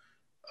also,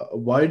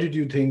 why did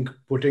you think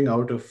putting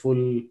out a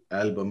full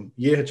album,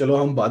 ये चलो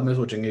हम बाद में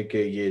सोचेंगे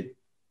कि ये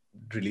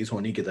release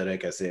होनी की तरह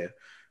कैसे है,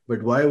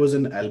 but why was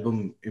an album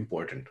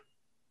important?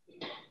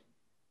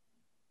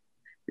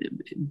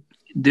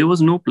 There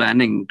was no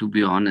planning, to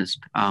be honest.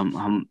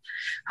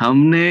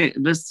 हमने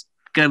बस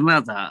करना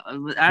था.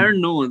 I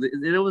don't know,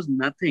 there was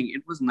nothing.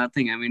 It was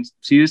nothing. I mean,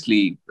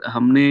 seriously,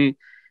 हमने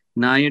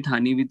ना ये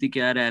ठानी भी थी कि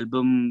यार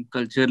एल्बम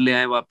कल्चर ले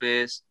आए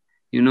वापस,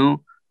 you know.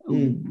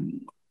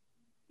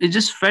 It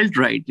just felt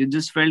right. It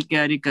just felt कि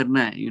यार ये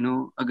करना है, you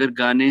know. अगर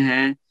गाने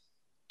हैं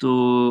तो,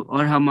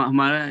 और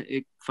हमारा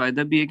एक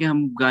फायदा भी है कि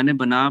हम गाने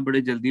बना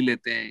बड़े जल्दी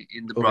लेते हैं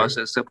इन द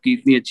प्रोसेस. सबकी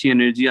इतनी अच्छी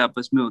एनर्जी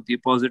आपस में होती है,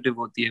 पॉजिटिव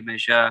होती है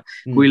हमेशा,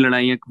 कोई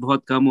लड़ाइयाँ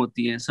बहुत कम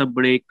होती हैं, सब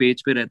बड़े एक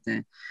पेज पे रहते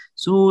हैं.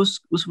 सो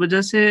उस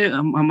वजह से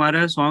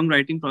हमारा सॉन्ग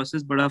राइटिंग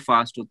प्रोसेस बड़ा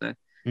फास्ट होता है.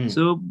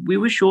 सो वी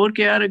वर श्योर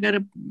कि यार अगर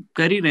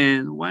कर ही रहे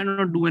हैं, why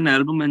not do an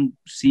album and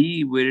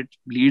C where it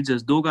leads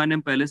us. 2 गाने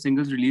हम पहले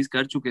सिंगल्स रिलीज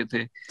कर चुके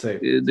थे,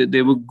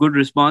 दे were good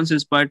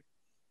responses, but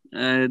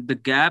the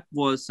gap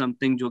was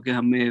something जो कि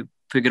हमें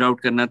फिगर आउट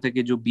करना था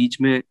कि जो बीच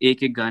में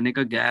एक एक गाने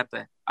का गैप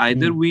है.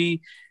 Either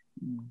we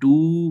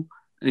do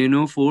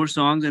 4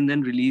 songs and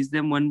then release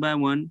them one by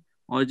one,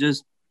 or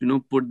just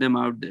put them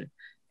out there.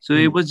 So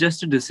it was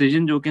just a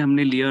decision जो कि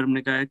हमने लिया और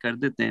हमने कहा कर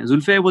देते हैं.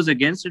 Zulfi was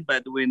against it by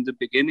the way in the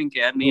beginning कि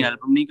यार नहीं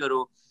एल्बम नहीं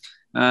करो,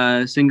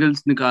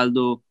 सिंगल्स निकाल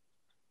दो.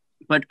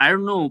 But I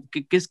don't know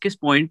कि किस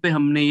पॉइंट पे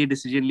हमने ये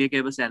डिसीजन लिया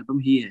कि बस एल्बम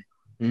ही है.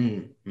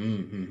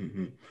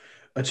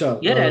 अच्छा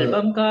यार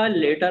एल्बम का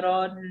लेटर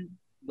ऑन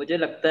मुझे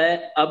लगता है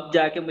अब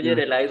जाके मुझे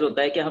रियलाइज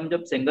होता है कि हम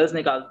जब सिंगल्स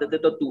निकालते थे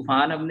तो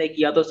तूफान हमने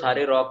किया तो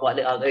सारे रॉक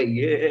वाले आ गए,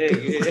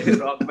 ये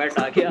रॉक बैंड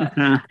आ गया,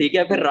 ठीक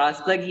है. फिर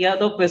रास्ता किया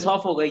तो पिस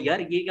ऑफ हो गई,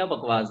 यार ये क्या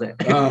बकवास है.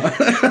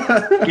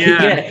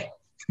 ठीक है,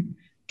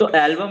 तो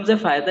एल्बम से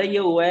फायदा ये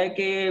हुआ है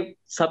कि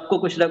सबको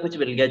कुछ ना कुछ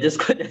मिल गया,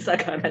 जिसको जैसा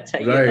गाना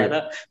चाहिए था राइट,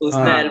 ना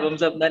उसने हाँ, एल्बम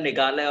से अपना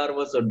निकाला है और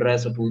वो सुन रहा है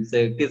सुकून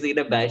से, किसी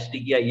ने बैश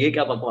नहीं किया ये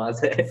क्या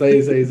बकवास है।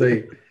 सही सही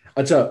सही।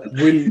 अच्छा,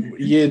 विल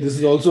ये this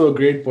is also a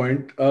great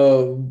point,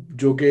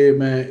 जो कि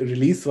मैं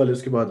रिलीज वाले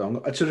उसके बाद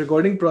आऊंगा। अच्छा,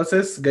 रिकॉर्डिंग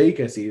प्रोसेस गई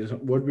कैसी?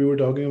 What we were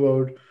talking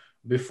about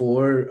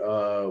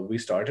before we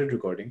started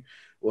recording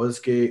was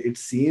के इट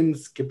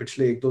सीम्स कि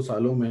पिछले 1-2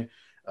 सालों में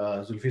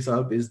जुल्फी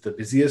साहब is the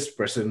busiest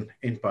person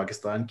in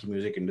Pakistan की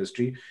म्यूजिक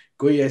इंडस्ट्री।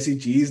 कोई ऐसी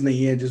चीज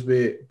नहीं है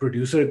जिसमें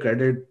प्रोड्यूसर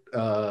क्रेडिट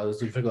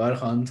जुल्फिकार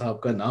खान साहब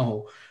का ना हो,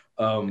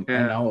 and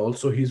now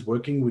also he's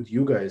working with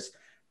you guys.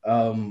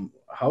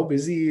 How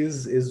busy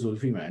is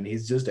Zulfi, man?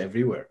 He's just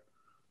everywhere.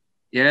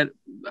 यार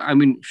I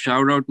mean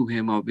shout out to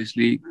him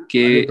obviously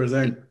कि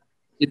 100%.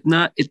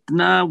 इतना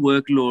इतना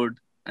वर्कलोड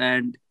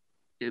एंड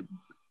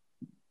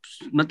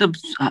मतलब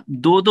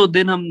 2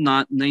 दिन हम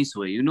ना नहीं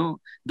सोए,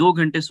 2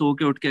 घंटे सो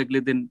के उठ के अगले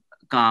दिन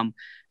काम।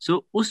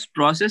 सो उस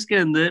प्रोसेस के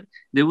अंदर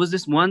there was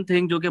this one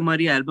thing जो कि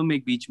हमारी एल्बम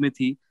एक बीच में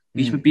थी,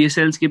 बीच में Hmm.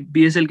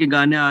 पीएसएल के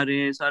गाने आ रहे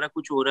हैं, सारा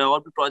कुछ हो रहा है और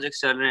भी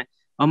प्रोजेक्ट्स चल रहे हैं,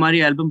 हमारी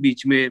एल्बम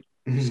बीच में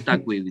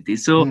स्टक हुई हुई थी।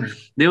 सो Hmm.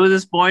 There was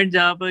this point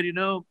जहां पर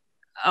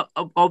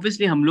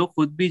ऑब्वियसली हम लोग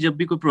खुद भी जब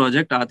भी कोई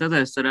प्रोजेक्ट आता था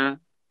इस तरह,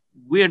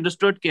 वी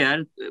अंडरस्टूड कि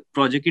यार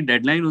प्रोजेक्ट की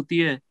डेडलाइन होती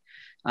है,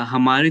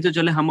 हमारी तो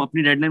चले हम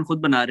अपनी डेडलाइन खुद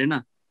बना रहे हैं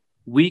ना,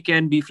 we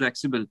can be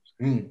flexible.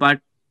 Hmm. But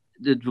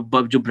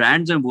जो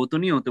ब्रांड्स हैं वो तो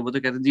नहीं होते, वो तो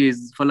कहते हैं जी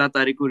इस फला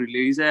तारीख को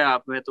रिलीज है,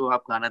 आप है तो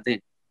आप गाना दें।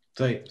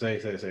 सही सही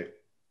सही सही।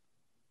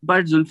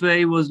 But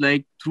Julfe was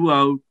like through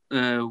out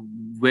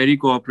very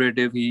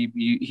cooperative.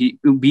 ही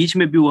बीच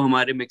में भी वो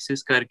हमारे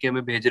मिक्सेस करके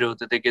हमें भेज रहे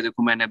होते थे कि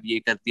देखो मैंने अब ये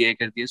कर दिया, ये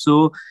कर दिया।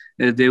 So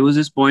there was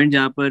this point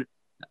जहाँ पर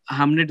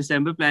हमने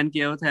दिसंबर प्लान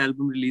किया हुआ था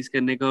एल्बम रिलीज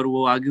करने का, और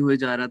वो आगे हुए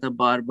जा रहा था,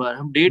 बार बार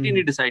हम डेट ही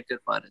नहीं Hmm. डिसाइड कर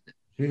पा रहे थे।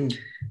 Hmm.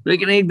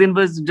 लेकिन एक दिन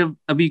बस जब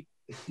अभी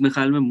मेरे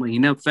ख्याल में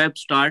महीना फेब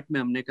स्टार्ट में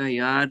हमने कहा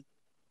यार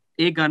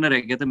एक गाना रह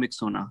गया था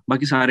मिक्स होना,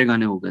 बाकी सारे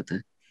गाने हो गए थे,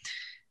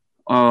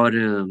 और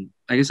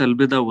आई गेस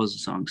अलविदा वाज द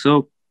सॉन्ग। सो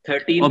और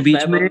 13 बीच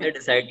फेब में हमने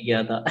डिसाइड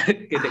किया था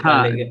कि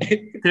हाँ निकालेंगे।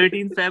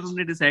 13 फेब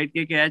हमने डिसाइड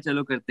किया कि यार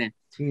चलो करते हैं।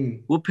 Hmm.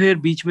 वो फिर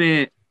बीच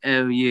में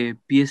ये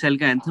पीएसएल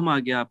का एंथम आ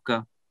गया आपका,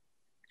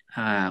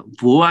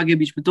 वो आगे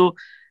बीच में। तो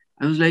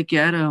आई वाज लाइक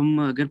यार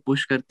हम अगर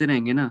पुश करते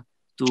रहेंगे ना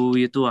तो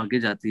ये तो आगे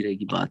जाती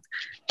रहेगी बात।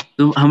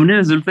 तो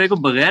हमने जुल्फे को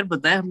बगैर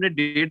बताए हमने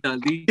डेट डाल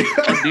दी,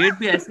 और डेट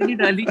भी ऐसे नहीं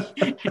डाली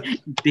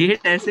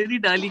डेट ऐसे नहीं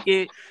डाली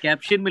कि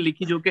कैप्शन में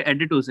लिखी जो कि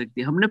एडिट हो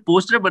सकती है। हमने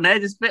पोस्टर बनाया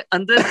जिसपे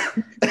अंदर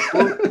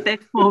वो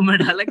टेक्स्ट फॉर्म में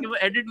डाला कि वो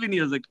एडिट भी नहीं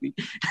हो सकती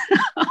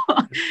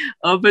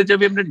और फिर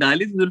जब हमने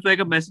डाली तो जुल्फे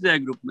का मैसेज आया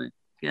ग्रुप में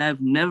कि I have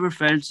never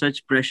felt such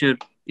pressure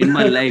in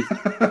my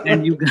life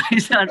and you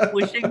guys are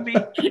pushing me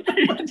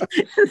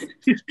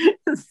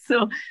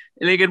सो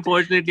लेकिन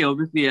फॉर्चुनेटली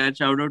ऑब्वियसली यार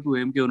शाउट आउट टू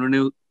हिम कि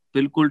उन्होंने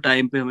बिल्कुल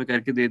टाइम पे हमें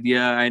करके दे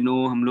दिया। आई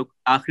नो हम लोग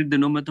आखिरी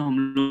दिनों में तो हम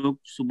लोग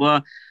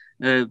सुबह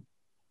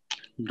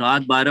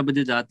रात 12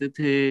 बजे जाते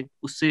थे,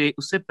 उससे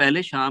उससे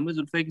पहले शाम में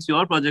जुल्फे किसी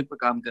और प्रोजेक्ट पे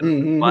काम कर रहा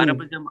Hmm. था, Hmm. 12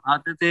 बजे हम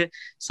आते थे,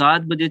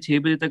 7 बजे 6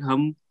 बजे तक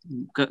हम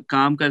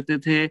काम करते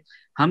थे,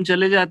 हम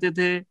चले जाते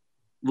थे,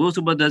 वो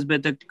सुबह 10 बजे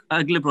तक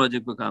अगले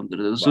प्रोजेक्ट पे काम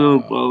करते थे। Wow.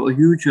 So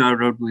huge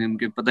shout out to him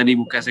कि पता नहीं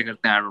वो कैसे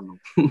करते हैं, आई डोंट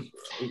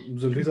नो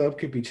जुल्फी साहब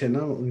के पीछे ना,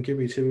 उनके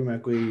पीछे भी मैं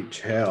कोई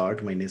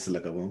 6-8 महीने से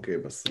लगा हुआ हूँ कि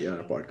बस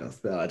यार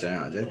पॉडकास्ट पे आ जाए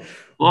आ जाए।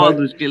 बहुत बट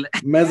मुश्किल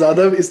है। मैं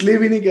ज्यादा इसलिए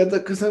भी नहीं कहता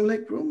कसम,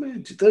 लाइक ब्रो मैं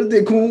जिधर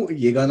देखूं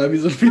ये गाना भी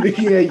जुल्फी ने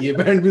किया है, ये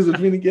बैंड भी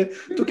जुल्फी ने किया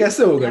है, तो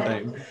कैसे होगा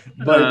टाइम?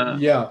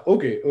 बट या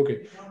okay okay,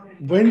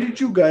 when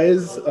did you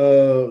guys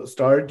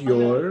start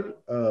your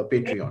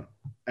Patreon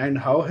and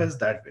how has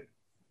that been?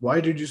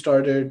 Why did you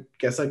start it?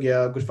 कैसा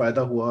गया? कुछ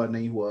फायदा हुआ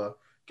नहीं हुआ?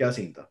 क्या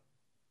सीन था?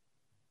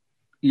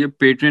 Your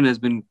Patreon has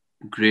been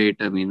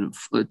great. I mean,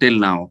 till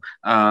now.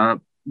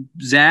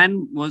 Zan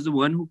was the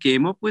one who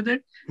came up with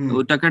it. वो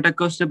हम्म टका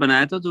टका उसने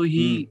बनाया था, तो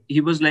हम्म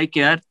he was like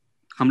यार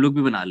हम लोग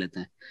भी बना लेते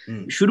हैं।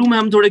 हम्म शुरू में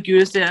हम थोड़े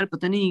क्यूरियस थे यार,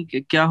 पता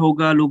नहीं क्या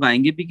होगा, लोग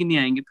आएंगे भी कि नहीं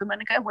आएंगे। फिर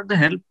मैंने कहा व्हाट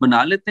द हेल्प,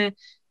 बना लेते हैं,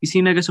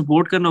 किसी ने अगर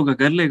सपोर्ट करना होगा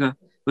कर लेगा।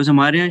 बस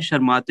हमारे यहाँ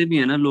शर्माते भी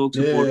है ना लोग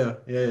Yeah, support yeah,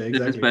 yeah, yeah, करने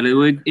से exactly. पहले,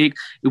 वो एक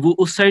वो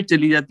उस साइड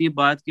चली जाती है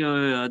बात कि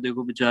यार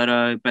देखो बेचारा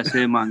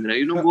पैसे मांग रहा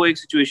है, वो एक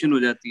सिचुएशन हो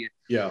जाती है।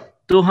 Yeah.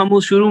 तो हम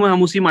उस शुरू में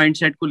हम उसी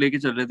माइंडसेट को लेके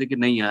चल रहे थे कि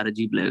नहीं यार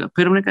अजीब लगेगा।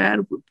 फिर हमने कहा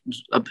यार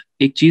अब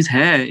एक चीज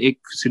है, एक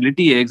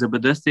फैसिलिटी है, एक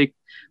जबरदस्त एक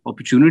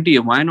अपॉर्चुनिटी है,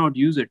 why not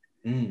use it.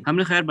 Mm.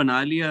 हमने खैर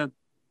बना लिया।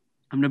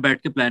 हमने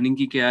बैठ के प्लानिंग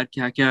की कि यार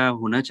क्या क्या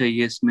होना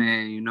चाहिए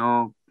इसमें,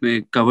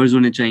 कवर्स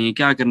होने चाहिए,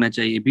 क्या करना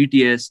चाहिए,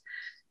 बीटीएस।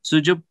 सो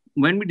जब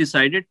व्हेन वी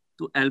डिसाइडेड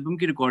तो एल्बम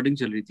की रिकॉर्डिंग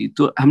चल रही थी,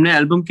 तो हमने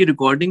एल्बम की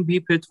रिकॉर्डिंग भी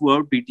फिर थ्रू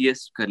आउट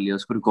बीटीएस कर लिया,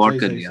 उसको रिकॉर्ड सही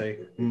कर सही लिया।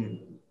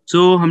 सही।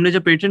 सो हमने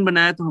जब पेटेंट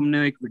बनाया तो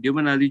हमने एक वीडियो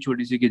बना दी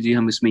छोटी सी कि जी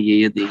हम इसमें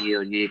ये देंगे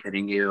और ये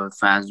करेंगे और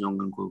फैंस जो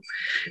होंगे उनको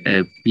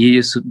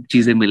ये सब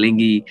चीजें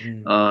मिलेंगी।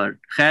 Mm. और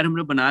खैर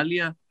हमने बना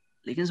लिया,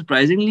 लेकिन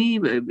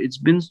surprisingly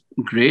it's been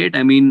great.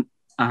 I mean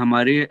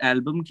हमारे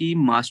एल्बम की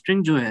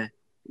मास्टरिंग जो है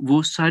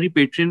वो सारी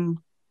पेट्रियन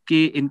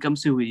के इनकम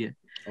से हुई है,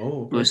 Oh,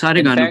 वो okay.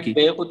 सारे गानों इनफैक्ट की।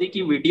 बेखुदी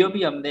की वीडियो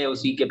भी हमने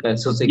उसी के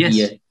पैसों से की यस,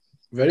 है।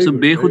 Very सो good,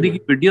 very बेखुदी की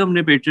good. वीडियो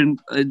हमने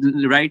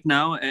पेट्रियन राइट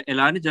नाउ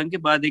ऐलान जंग के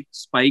बाद एक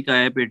स्पाइक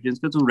आया है पेट्रियंस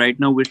का, so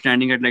right now we're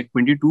standing at like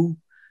 22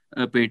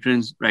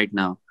 patrons right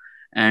now,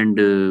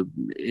 and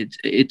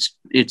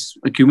it's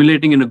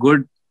accumulating in a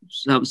good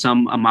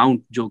some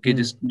amount जो कि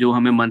जो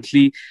हमें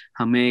monthly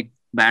हमें एक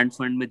बैंड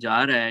फंड में जा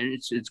रहा है.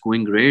 It's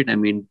going great. I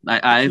mean, I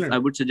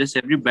Excellent. would suggest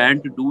every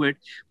band to do it.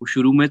 वो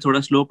शुरू में थोड़ा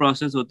स्लो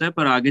प्रोसेस होता है,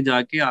 पर आगे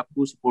जाके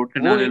आपको सपोर्ट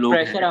करने वो वाले एक लोग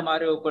प्रेशर हैं.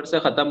 हमारे ऊपर से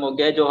खत्म हो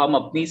गया है जो हम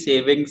अपनी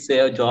सेविंग्स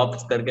से और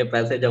जॉब्स करके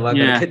पैसे जमा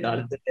Yeah. करके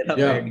डालते थे ना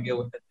Yeah. बैंड के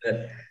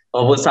ऊपर.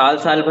 और वो साल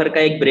साल भर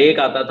का एक ब्रेक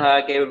आता था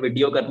कि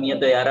वीडियो करनी है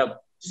तो यार अब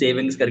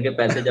सेविंग्स करके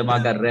पैसे जमा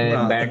कर रहे हैं,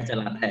 हाँ. बैंड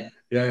चलाना है.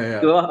 Yeah, yeah,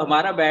 yeah. तो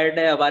हमारा बैंड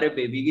है, हमारे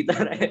बेबी की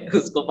तरह है,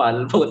 उसको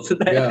पाल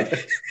पोसना है. Yeah.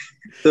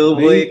 तो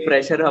वो नहीं. एक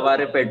प्रेशर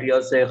हमारे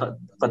पेट्रियट से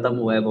खत्म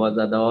हुआ है बहुत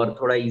ज्यादा, और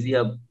थोड़ा इजी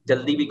अब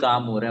जल्दी भी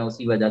काम हो रहे हैं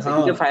उसी वजह से,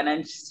 क्योंकि हाँ.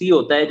 फाइनेंस ही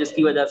होता है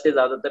जिसकी वजह से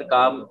ज्यादातर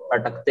काम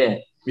अटकते हैं.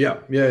 या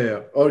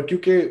और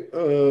क्योंकि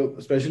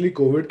स्पेशली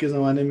कोविड के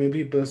ज़माने में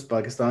भी बस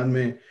पाकिस्तान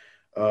में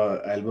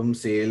एल्बम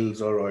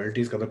सेल्स और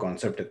रॉयल्टीज़ का तो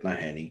कॉन्सेप्ट इतना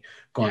है नहीं.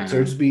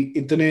 कॉन्सर्ट्स भी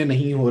इतने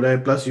नहीं हो रहा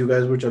है, प्लस यू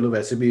गाइस वो चलो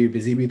वैसे भी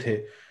बिजी भी थे.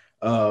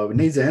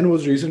 नहीं, Jain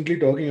was recently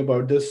talking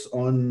about this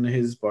on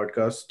his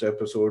podcast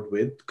episode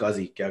with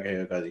काजी, क्या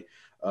कहेगा काजी,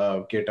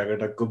 के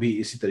टक को भी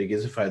इसी तरीके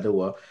से फ़ायदा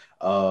हुआ.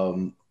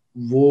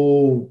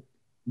 वो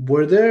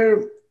वर देयर.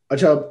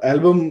 अच्छा,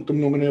 एल्बम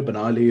तुम लोगों ने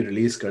बना ली,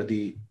 रिलीज कर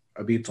दी,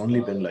 अभी it's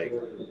only been like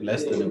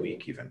less than a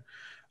week even.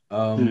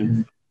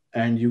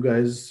 And you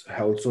guys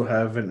also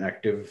have an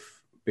active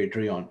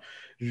Patreon.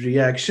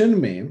 Reaction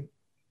में,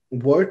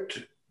 what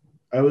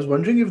I was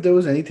wondering if there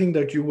was anything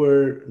that you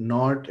were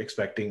not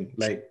expecting,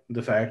 like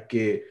the fact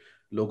के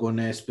लोगों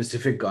ने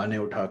specific गाने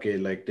उठा के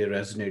like they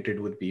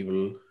resonated with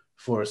people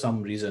for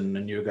some reason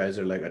and you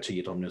guys are like अच्छा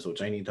ये तो हमने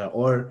सोचा ही नहीं था,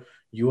 or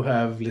you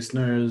have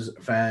listeners,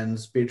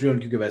 fans, Patreon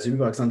क्योंकि वैसे भी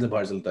पाकिस्तान से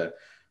बाहर चलता है,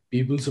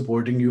 people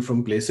supporting you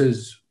from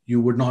places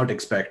you would not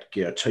expect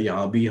कि अच्छा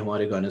यहाँ भी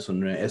हमारे गाने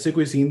सुन रहे हैं, ऐसे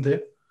कोई सीन थे?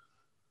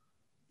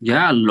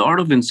 Yeah, a lot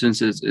of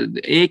instances.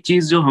 एक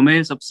चीज जो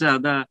हमें सबसे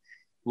ज्यादा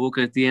वो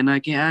करती है ना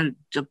कि यार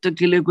जब तक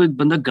के लिए कोई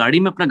बंदा गाड़ी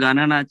में अपना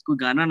कोई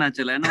गाना ना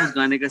चलाए ना, उस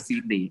गाने का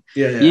सीन नहीं है.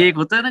 Yeah, ये yeah. एक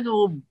होता है ना कि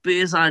वो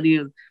बेस आ रही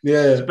है.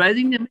 Yeah.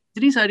 सरप्राइजिंग हमें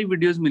इतनी सारी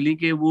वीडियोस मिली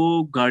कि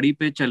वो गाड़ी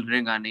पे चल रहे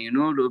हैं गाने,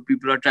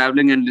 people are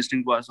travelling and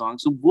listening to our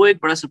songs. सो वो एक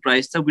बड़ा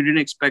सरप्राइज था. We didn't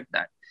expect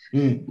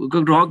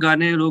that. Rock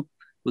गाने लोग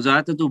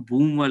ज्यादातर तो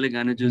बूम वाले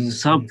गाने जो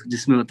सब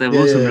जिसमें होता है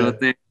वो सुन रहे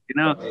होते हैं,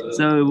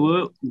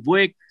 सो वो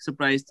एक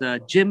सरप्राइज था.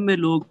 जिम में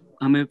लोग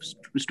हमें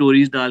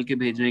स्टोरीज डाल के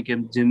भेज रहे हैं कि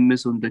हम जिम में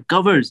सुनते हैं.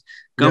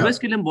 कवर्स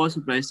के लिए हम बहुत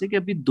सरप्राइज थे कि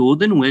अभी 2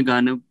 दिन हुए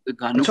गानों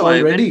अच्छा, को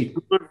आए हुए.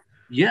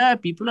 already?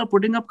 People are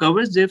putting up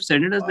covers. They've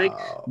sent it as like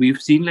Wow.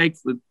 we've seen like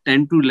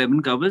 10 to 11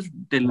 covers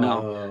till now.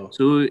 Wow.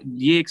 So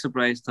ये एक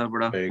सरप्राइज था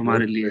बड़ा Very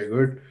हमारे good, लिए. very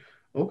good.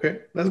 Okay,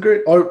 that's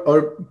great. Or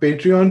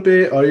Patreon पे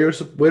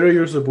where are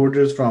your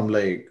supporters from?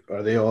 Like,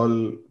 are they all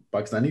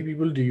Pakistani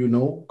people? Do you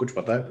know? कुछ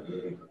पता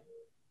है?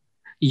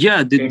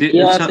 Yeah,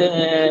 इंडिया से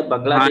है, हाँ,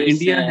 बांग्लादेश से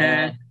इंडिया है.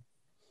 है.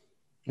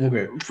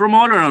 Okay. From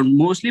all around,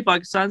 mostly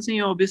Pakistan से ही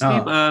obviously,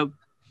 हाँ.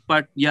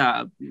 but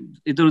yeah,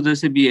 इधर उधर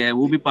से भी है.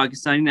 वो भी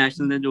पाकिस्तानी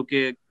नेशनल हैं जो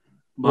कि All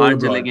बाहर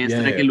चले abroad. गए. इस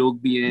Yeah, तरह के yeah.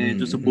 लोग भी हैं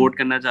जो सपोर्ट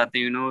करना चाहते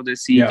हैं, दे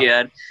सी के Yeah.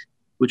 यार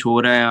कुछ हो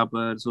रहा है यहाँ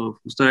पर. सो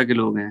उस तरह के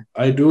लोग हैं.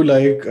 I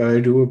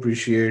do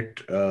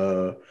appreciate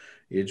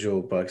ये जो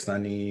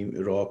पाकिस्तानी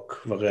रॉक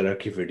वगैरह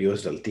की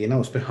वीडियोस डलती है ना,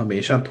 उस पे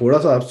हमेशा थोड़ा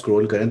सा आप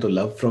स्क्रॉल करें तो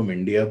लव फ्रॉम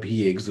इंडिया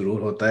भी एक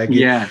जरूर होता है कि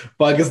Yeah,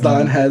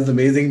 Pakistan has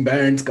amazing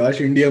bands,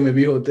 काश इंडिया में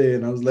भी होते हैं.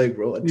 आई वाज लाइक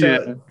ब्रो, अच्छा,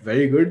 yeah.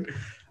 Very good.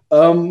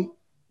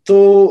 तो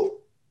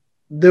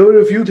there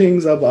were a few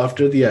things up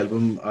after the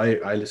album.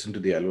 I listened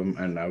to the album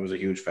and I was a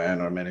huge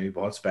fan, और मैंने भी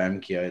बहुत स्पैम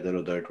किया इधर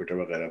उधर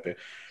ट्विटर वगैरह पे.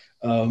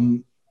 um,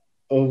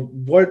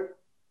 what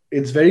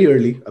it's very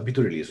early, अभी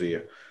तो रिलीज हुई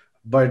है,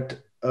 but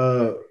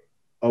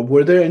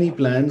were there any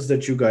plans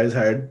that you guys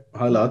had,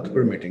 हालात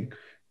permitting,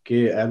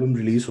 कि album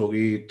release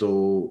होगी तो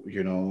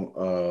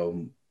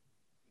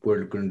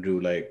we're going to do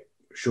like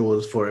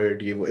shows for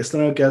it, ये वो इस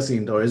तरह क्या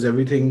सीन था, or is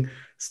everything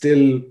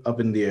still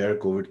up in the air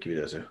COVID की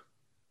वजह से?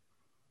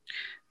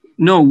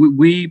 No,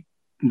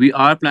 we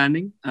are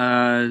planning.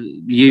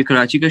 ये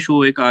कराची का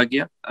शो एक आ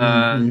गया.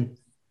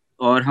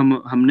 और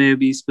हमने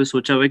अभी इस पे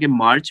सोचा हुआ है कि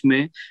मार्च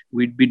में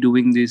we'd be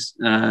doing this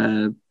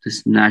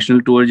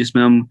national tour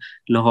जिसमें हम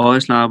लाहौर,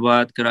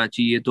 इस्लामाबाद,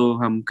 कराची ये तो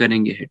हम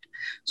करेंगे हिट.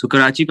 सो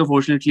कराची का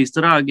फॉर्चुनेटली इस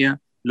तरह आ गया.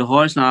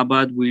 Lahore,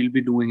 Islamabad we'll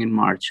be doing in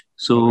March.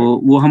 So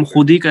वो हम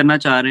खुद ही करना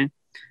चाह रहे हैं.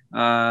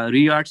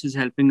 Re-Arts is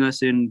helping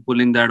us in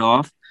pulling that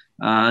off.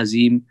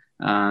 Azim.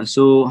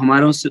 So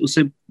हमारा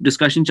उससे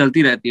डिस्कशन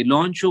चलती रहती है.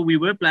 Launch show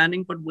we were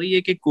planning, but वही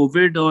है कि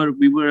कोविड, और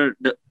we were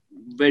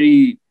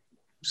very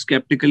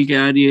skeptical कि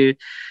यार ये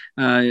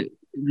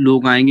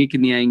लोग आएंगे कि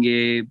नहीं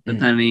आएंगे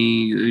पता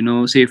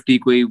नहीं, सेफ्टी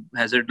कोई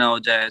हैजर्ड ना हो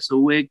जाए. सो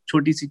वो एक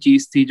छोटी सी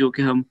चीज थी जो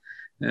कि हम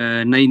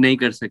नहीं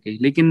कर सके.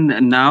 लेकिन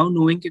नाउ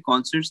नोइंग के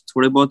कॉन्सर्ट्स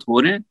थोड़े बहुत हो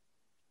रहे हैं,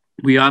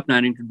 we are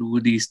planning to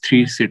do these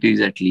 3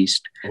 cities at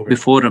least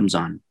before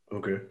Ramzan.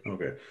 Okay.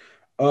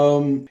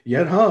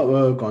 यार हाँ,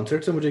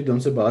 कॉन्सर्ट से मुझे एकदम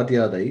से बात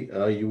याद आई.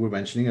 You were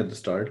mentioning at the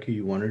start कि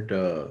you wanted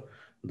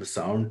the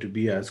sound to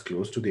be as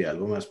close to the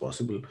album as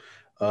possible.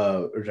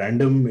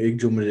 Random एक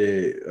जो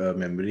मुझे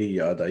मेमोरी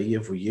याद आई है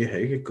वो ये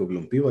है कि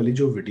कोबलम्पी वाली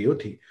जो वीडियो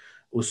थी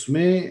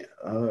उसमें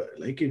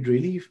like it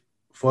really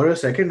for a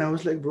second I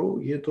was like bro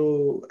ये तो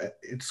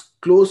इट्स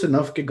क्लोज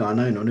इनफ कि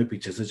गाना इन्होंने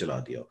पीछे से चला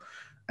दिया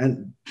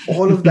and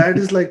all of that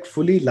is like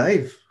fully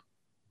live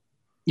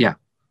या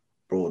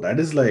ब्रो दैट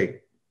इज लाइक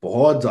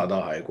बहुत ज्यादा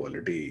हाई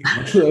क्वालिटी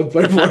मतलब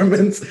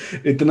परफॉर्मेंस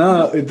इतना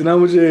इतना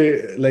मुझे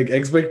लाइक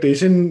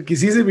एक्सपेक्टेशन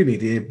किसी से भी नहीं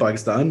थी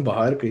पाकिस्तान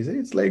बाहर कहीं से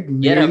इट्स लाइक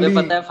यार हमें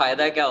मेनली पता है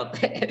फायदा क्या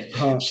होता है।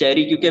 हाँ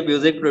शहरी क्योंकि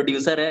म्यूजिक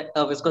प्रोड्यूसर है,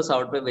 अब इसको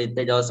साउंड पे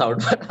भेजते जाओ,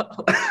 साउंड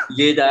बनाओ।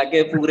 ये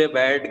जाके पूरे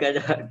बैंड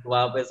का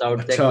वहां पे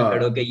साउंड चेक अच्छा में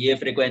खड़े होके ये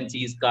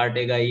फ्रिक्वेंसीज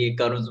काटेगा, ये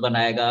कर्व्स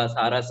बनाएगा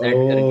सारा ओ सेट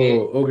करके।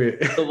 ओके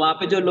तो वहां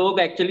पे जो लोग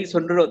एक्चुअली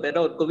सुन रहे होते हैं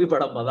ना, उनको भी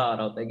बड़ा मजा आ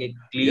रहा होता है कि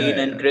या क्लीन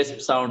एंड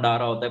क्रिस्प साउंड आ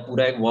रहा होता है,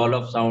 पूरा एक wall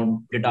of sound,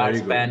 guitar very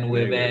span good हुए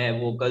वेरी हुए गुड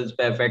हैं, वोकल्स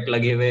पे इफेक्ट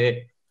लगे हुए,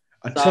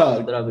 अच्छा साफ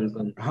सुथरा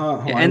बिल्कुल। हाँ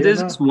हमारे एंड यहाँ दिस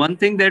ना is one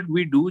thing that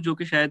we do जो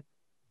कि शायद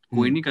कोई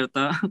हम्म नहीं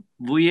करता।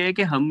 वो ये है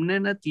कि हमने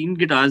ना 3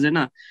 गिटार्स है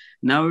ना,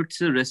 now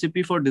it's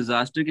recipe for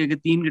disaster कि अगर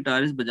 3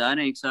 गिटारिस्ट बजा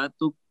रहे हैं एक साथ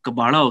तो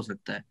कबाड़ा हो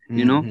सकता है,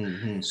 यू नो।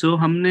 हम्म। सो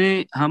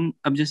हम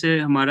अब जैसे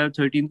हमारा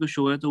 13 को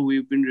शो है तो we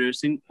been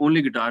rehearsing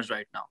only guitars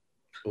right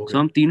now. Okay so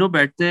हम तीनों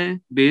बैठते हैं,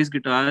 बेस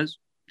गिटार्स,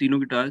 तीनों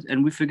guitars,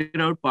 and we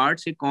figure out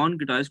parts कि कौन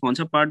गिटारिस्ट कौन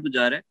सा पार्ट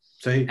बजा रहा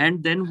सही है, and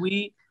then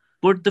we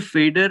put the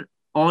fader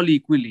all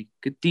equally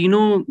कि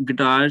तीनों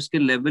गिटार्स के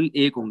लेवल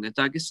एक होंगे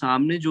ताकि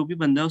सामने जो भी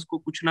बंदा है उसको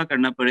कुछ ना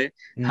करना पड़े।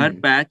 हर हम्म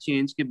पैच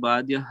चेंज के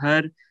बाद या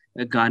हर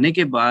गाने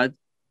के बाद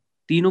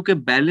तीनों के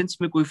बैलेंस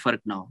में कोई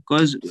फर्क ना हो,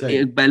 बिकॉज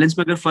सही बैलेंस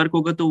में अगर फर्क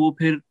होगा तो वो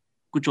फिर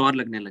कुछ और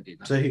लगने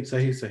लगेगा। सही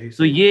सही सही तो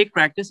सही ये एक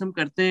प्रैक्टिस हम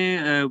करते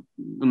हैं,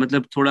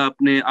 मतलब थोड़ा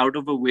अपने आउट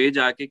ऑफ अ वे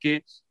जाके के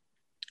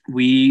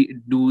we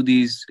do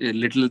these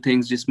little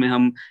things जिसमें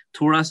हम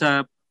थोड़ा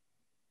सा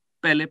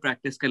पहले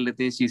प्रैक्टिस कर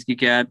लेते हैं इस चीज की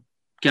क्या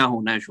क्या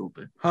होना है शो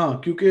पे। हाँ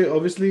क्योंकि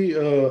ऑब्वियसली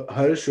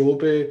हर शो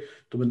पे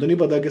तुम्हें तो नहीं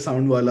पता कि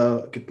साउंड वाला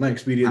कितना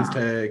एक्सपीरियंस्ड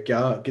हाँ। है क्या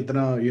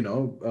कितना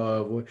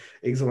वो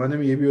एक जमाने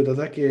में ये भी होता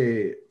था कि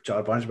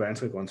 4-5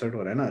 बैंड्स का कॉन्सर्ट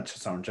हो रहा है ना अच्छा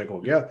साउंड चेक हो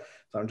गया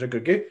साउंड चेक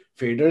करके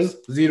फेडर्स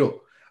जीरो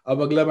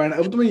अब अगला बैंड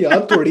अब तुम्हें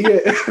याद थोड़ी है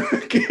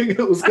कि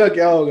उसका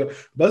क्या होगा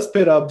बस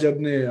फिर आप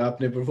जब ने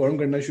आपने परफॉर्म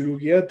करना शुरू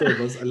किया तो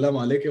बस अल्लाह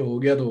मालिक के हो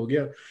गया तो हो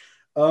गया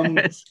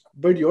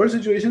but your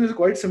situation is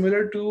quite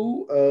similar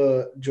to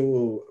जो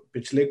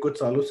पिछले कुछ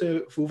सालों से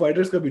फू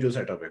फाइटर्स का भी जो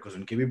सेटअप है कुछ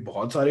उनके भी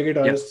बहुत सारे या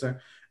गिटारिस्ट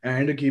हैं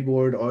एंड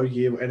कीबोर्ड और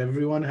ये and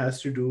everyone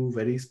has to do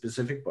very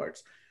specific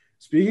parts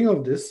speaking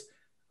of this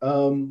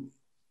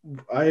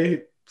I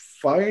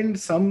find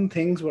some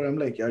things where I'm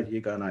like, yeah, ye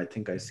gana, I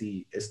think I see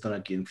is tarah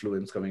ki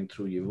influence coming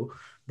through you.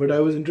 But I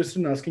was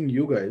interested in asking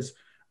you guys,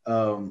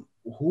 um,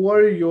 who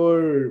are your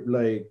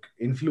like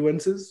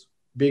influences,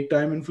 big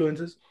time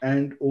influences,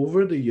 and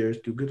over the years,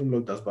 क्योंकि तुम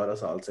लोग 10-12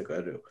 साल से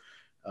कर रहे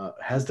हो,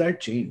 has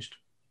that changed?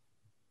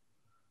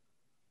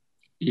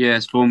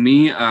 Yes for me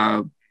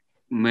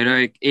मेरा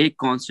एक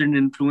कांस्टेंट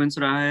इन्फ्लुएंस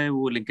रहा है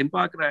वो लिंकन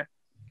पार्क रहा है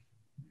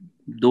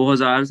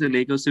 2000 से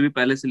लेकर उससे भी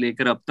पहले से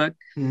लेकर अब तक।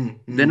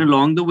 Then Hmm.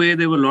 Along the way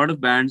there were lot of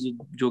bands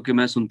जो कि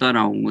मैं सुनता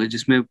रहा हूँ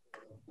जिसमें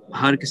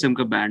हर किस्म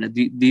का बैंड है।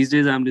 These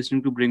days I am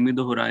listening to bring me the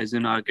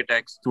horizon,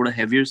 architects, थोड़ा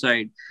heavier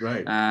side,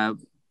 Right.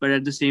 But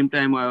at the same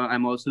time I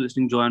am also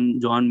listening John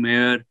John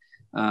mayor,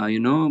 you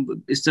know,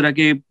 इस तरह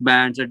के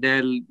बैंड्स,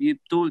 अडेल, ये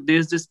तो there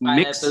is this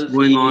mix pineapple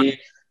going on, थी,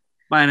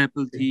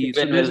 pineapple थी, सो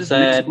Steven there is this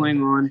mix Wilson.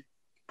 Going on.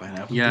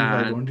 Pineapple या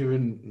Thief. I don't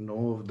even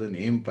know of the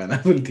name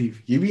Pineapple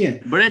Thief. ये भी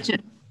है. बड़े अच्छे।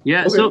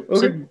 या Okay. So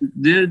Okay.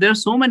 There are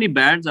so many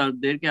bands out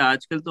there कि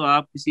आजकल तो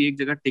आप किसी एक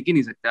जगह टिक ही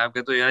नहीं सकते। आप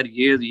कहते हो यार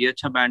ये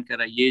अच्छा बैंड कर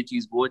रहा है, ये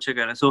चीज वो अच्छा कर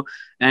रहा है। So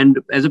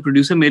and as a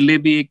producer मेरे लिए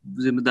भी एक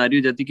जिम्मेदारी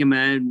हो जाती है कि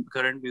मैं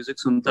करंट म्यूजिक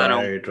सुनता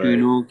रहूं Right. To you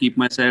Right. Know keep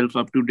my self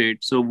up to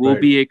date. सो वो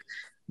Right. भी एक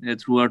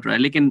थ्रू आउट रहा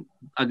है। लेकिन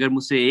अगर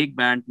मुझसे एक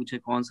बैंड पूछे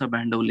कौन सा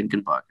बैंड है, वो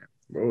Lincoln park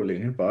Bro,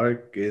 Linkin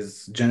Park is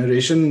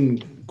generation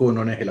को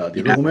उन्होंने हिला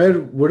दिया. तो है। उमेर,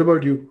 what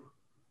about you?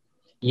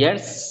 यार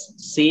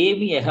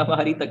सेम ही है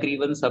हमारी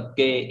तकरीबन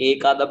सबके,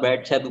 एक आधा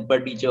बैट शायद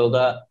ऊपर नीचे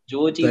होगा।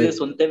 जो चीजें सही.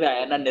 सुनते हुए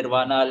आया ना,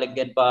 nirvana,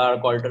 Linkin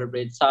Park, alter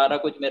bridge, सारा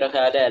कुछ मेरा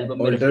ख्याल है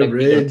एल्बम में Alter रिफ्लेक्ट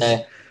भी करता Bridge. है।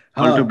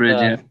 ऑल्टर हाँ ब्रिज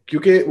है।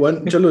 क्योंकि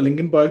वन चलो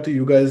लिंकिन पार्क तो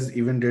you guys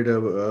even did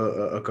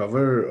a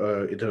cover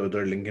इधर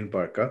उधर लिंकिन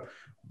पार्क का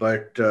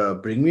but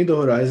Bring Me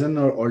the Horizon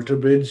और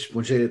Alter Bridge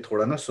मुझे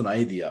थोड़ा ना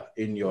सुनाई दिया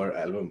in your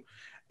album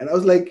and I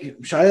was like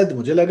शायद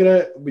मुझे लग रहा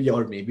है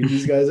or maybe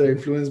these guys are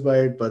influenced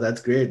by it but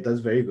that's great,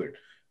 that's very good.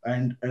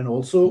 And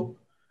also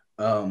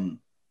um,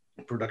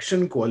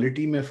 production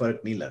quality में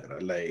फर्क नहीं लग रहा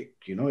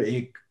लाइक यू नो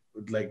एक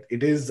like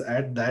it is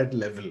at that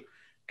level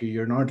कि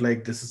you're not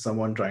like this is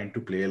someone trying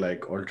to play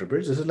like Alter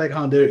Bridge, this is like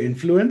हाँ they're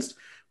influenced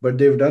but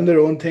they've done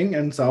their own thing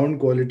and sound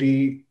quality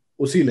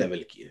उसी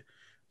level की है.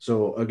 So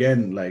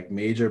again like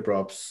major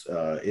props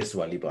इस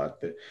वाली बात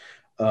पे.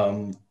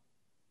 um,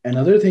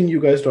 Another thing you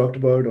guys talked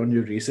about on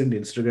your recent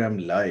Instagram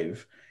live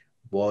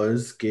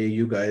was कि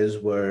you guys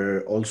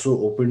were also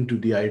open to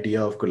the idea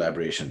of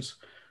collaborations.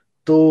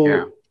 तो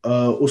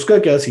उसका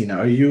क्या सीन है?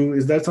 Are you,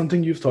 is that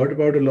something you've thought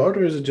about a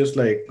lot or is it just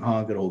like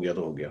हाँ अगर हो गया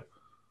तो हो गया?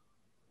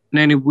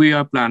 नहीं नहीं, we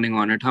are planning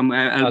on it. हम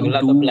एल्बम अगला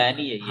टू, तो प्लान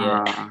ही यही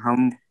है।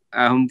 हाँ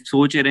हम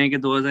सोच रहे हैं कि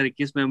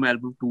 2021 में हम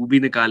एल्बम टू भी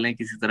निकालें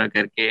किसी तरह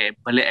करके,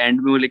 भले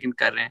एंड में हो लेकिन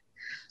कर रहे हैं।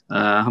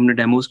 हमने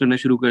डेमोस करना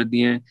शुरू कर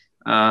दिए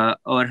हैं।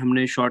 और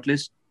हमने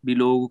शॉर्टलिस्ट भी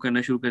लोगों को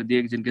करना शुरू कर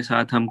दिया, जिनके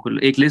साथ हम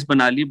एक लिस्ट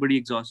बना ली बड़ी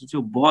एग्जॉस्टिव,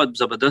 जो बहुत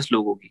जबरदस्त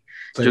लोगों की,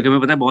 जो सही। कि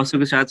हमें पता है बहुत से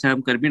के साथ से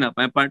हम कर भी ना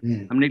पाए, बट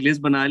हम्म। हमने एक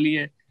लिस्ट बना ली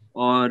है।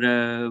 और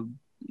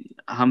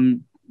हम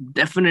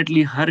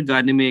डेफिनेटली हर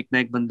गाने में एक ना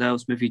एक बंदा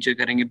उसमें फीचर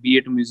करेंगे, बी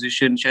एट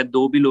म्यूजिशियन, शायद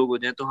दो भी लोग हो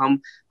जाए तो हम,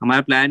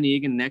 हमारा प्लान ये है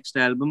कि नेक्स्ट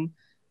एल्बम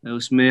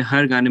उसमें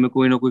हर गाने में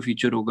कोई ना कोई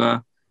फीचर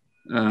होगा,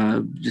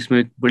 जिसमें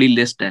एक बड़ी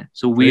लिस्ट है।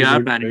 So we very are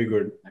good, planning very to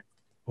good. Do that.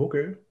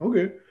 Okay,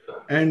 okay.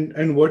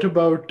 And what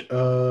about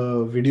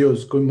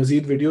videos, कोई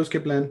मजीद वीडियोस के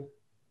plan?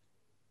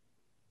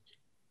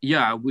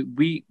 Yeah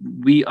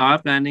we are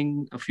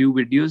planning a few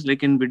videos,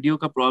 लेकिन वीडियो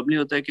का प्रॉब्लम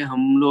होता है कि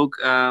हम लोग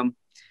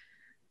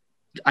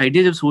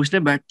आइडिया जब सोचने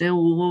बैठते हैं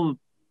वो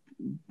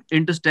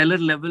इंटरस्टेलर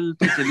लेवल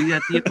पे चली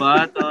जाती है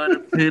बात, और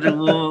फिर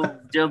वो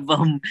जब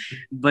हम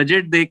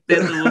बजट देखते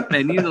हैं तो वो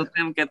पेनीज होते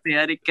हैं, हम कहते हैं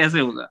यार ये कैसे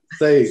होगा।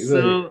 सही,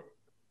 सो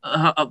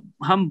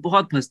सही। हम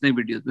बहुत फंसते हैं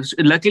वीडियो में।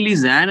 Luckily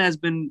Jain has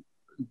been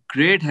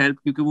great help,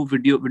 क्योंकि वो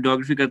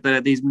वीडियोग्राफी करता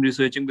रहता है, is been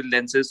researching with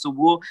lenses, so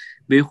वो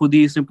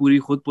बेखुदी इसने पूरी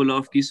खुद पुल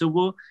ऑफ की। सो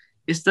वो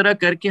इस तरह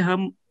करके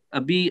हम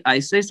अभी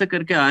आहिस्ता आहिस्ता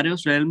करके आ रहे हैं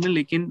उस रेल में,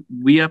 लेकिन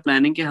वी आर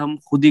प्लानिंग कि हम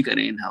खुद ही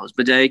करें इन हाउस,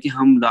 बजाय कि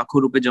हम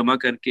लाखों रुपए जमा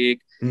करके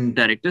एक हम्म।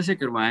 डायरेक्टर से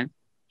करवाएं।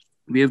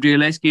 वी हैव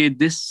रियलाइज कि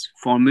this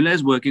formula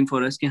is working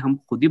for us, कि हम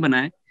खुद ही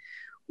बनाएं।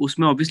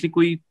 उसमें ऑब्वियसली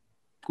कोई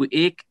कोई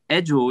एक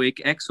एज हो, एक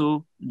एक्स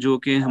हो, जो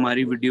कि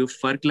हमारी वीडियो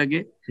फर्क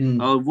लगे।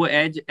 हम्म। और वो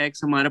एज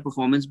एक्स हमारा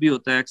परफॉर्मेंस भी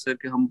होता है अक्सर,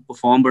 कि हम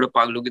परफॉर्म बड़े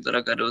पागलों की तरह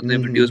कर रहे होते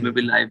हैं वीडियोस में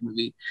भी, लाइव में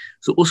भी।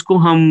 सो उसको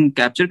हम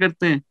कैप्चर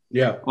करते हैं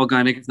या, और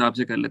गाने के हिसाब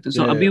से कर लेते हैं।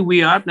 सो या, अभी yeah.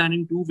 We are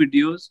planning to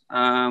videos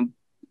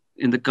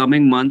in the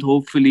coming month.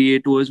 Hopefully ये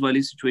टूर्स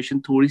वाली सिचुएशन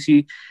थोड़ी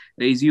सी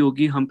इजी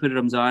होगी, हम फिर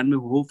रमजान में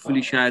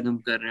होपफुली शायद हम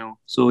कर रहे हो।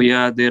 So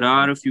yeah there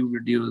are a few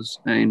videos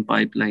in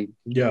pipeline.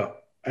 Yeah,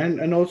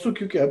 and also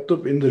क्योंकि अब तो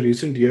इन द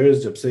रिसेंट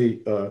इयर्स जब से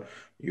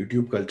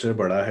यूट्यूब कल्चर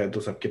बढ़ा है,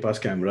 तो सबके पास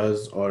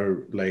कैमरास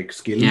और लाइक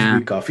स्किल्स या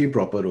भी काफ़ी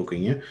प्रॉपर हो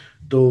गई हैं।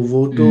 तो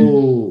वो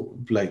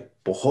तो लाइक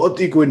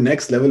बहुत ही कोई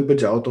नेक्स्ट लेवल पे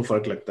जाओ तो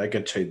फर्क लगता है कि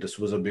अच्छा this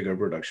was a bigger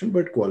production,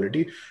 but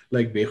quality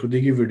like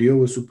Bekhudi की वीडियो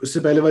वो इससे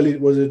पहले वाली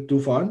वाज इट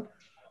तूफान?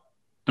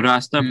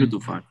 रास्ता फिर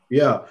तूफान।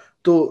 या,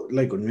 तो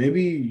लाइक उनमें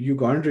भी you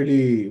can't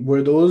really,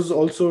 were those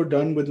also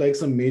done with like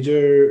some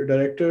major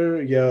director?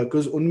 या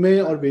because उनमें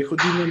और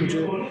बेखुदी में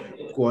मुझे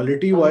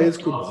क्वालिटी वाइज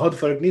कोई बहुत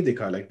फर्क नहीं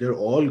दिखा, like they're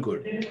all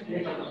good.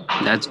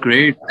 That's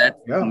great.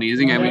 That's Yeah.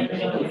 amazing. I mean,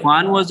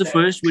 Tufan was the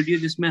first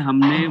video जिसमें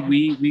हमने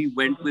we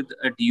went with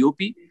a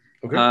DOP,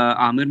 Okay.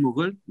 Aamir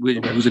Mughal,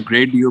 Okay. who's a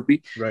great DOP.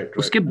 Right, right.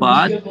 उसके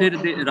बाद फिर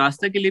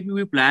रास्ता के लिए भी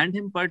we planned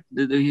him, but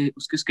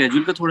उसके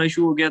schedule का थोड़ा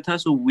इशू हो गया था,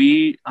 so we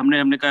हमने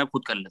हमने कहा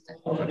खुद कर लेते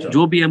हैं, अच्छा।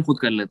 जो भी हम खुद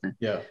कर लेते हैं।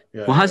 Yeah,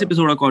 yeah, वहां से yeah.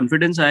 भी थोड़ा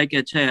कॉन्फिडेंस आया कि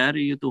अच्छा यार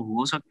ये तो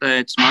हो सकता है,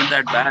 इट्स नॉट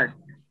दैट बैड।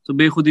 तो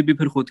बेखुदी भी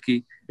फिर खुद की।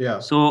 Yeah.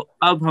 सो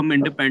अब हम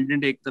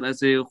इंडिपेंडेंट एक तरह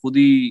से खुद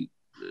ही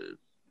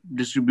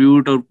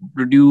डिस्ट्रीब्यूट और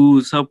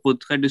प्रोड्यूस सब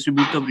खुद का,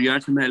 डिस्ट्रीब्यूट तो अब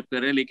रियाज से हेल्प कर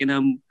रहे हैं, लेकिन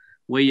हम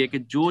वही है कि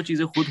जो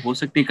चीजें खुद हो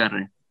सकती कर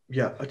रहे हैं।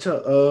 Yeah, अच्छा,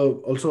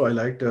 also I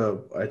liked,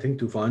 I think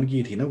तूफान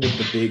की थी ना with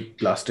the big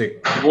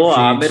plastic वो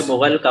आमिर sheets.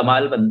 मुगल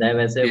कमाल बंदा है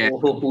वैसे, Yeah.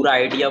 वो पूरा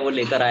आइडिया वो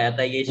लेकर आया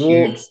था ये वो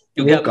शीट्स,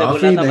 क्योंकि वो हमने बोला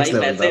काफी था नेक्स्ट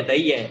भाई लेवल था। पैसे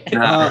नहीं है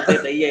हाँ पैसे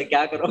हाँ। नहीं है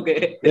क्या करोगे।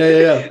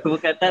 या। वो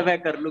कहता है मैं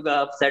कर लूंगा।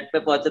 आप सेट पे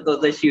पहुंचे तो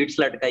उसने शीट्स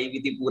लटकाई हुई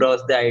थी, पूरा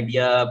उसने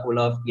आइडिया पुल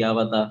ऑफ किया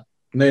हुआ था।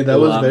 नहीं, that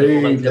तो was आमिर very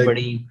मुगल से like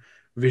बड़ी।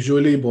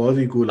 visually बहुत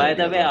ही cool बाय द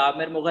idea वे था।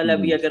 आमिर मुगल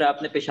अभी अगर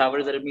आपने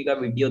पेशावर जर्मी का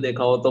वीडियो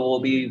देखा हो तो वो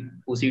भी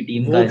उसी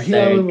टीम का वो भी हिस्सा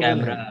है, आमिर मुगल है?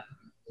 कैमरा।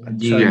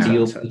 जी अच्छा, या अच्छा, अच्छा,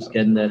 डीओपी अच्छा। उसके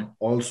अंदर।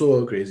 Also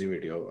a crazy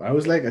video. I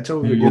was like, अच्छा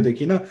वो वीडियो वो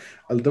देखी ना,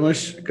 अल्तमश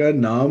का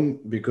नाम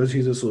because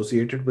he's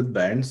associated with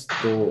bands,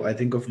 तो I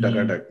think of Taka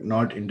hmm Tak,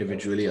 not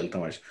individually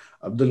Altamas.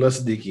 Abdullah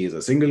Siddiqui is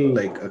a single,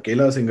 like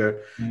अकेला singer.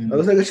 I was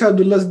hmm. like, अच्छा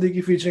Abdullah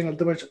Siddiqui featuring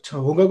Altamas, अच्छा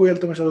होगा कोई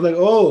Altamas? I was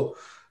like, oh,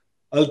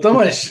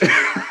 Altamas.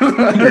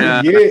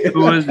 yeah, ये it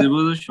was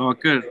a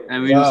shocker. I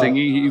mean, yeah,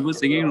 singing, he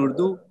was singing in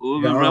Urdu. वो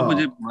बड़ा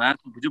yeah,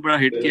 मुझे बड़ा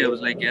हिट किया। I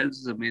was like, yeah,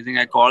 this is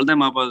amazing. I called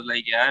them up. I was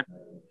like, यार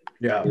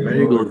yeah,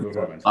 very तो good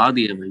performance. आ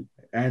दिया भाई।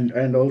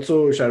 And also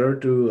shout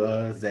out to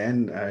Jain.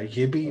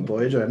 ये भी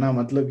बॉय जो है ना,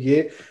 मतलब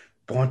ये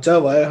पहुंचा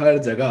हुआ है हर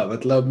जगह,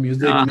 मतलब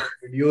म्यूजिक हाँ में,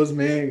 वीडियोस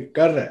में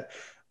कर रहा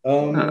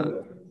है। हाँ।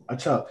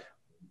 अच्छा,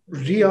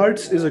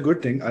 re-arts is a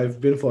good thing. I've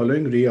been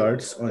following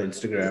re-arts on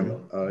Instagram,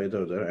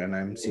 इधर उधर, and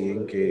I'm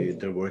seeing कि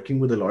they're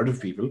working with a lot of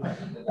people.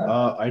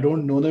 I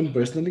don't know them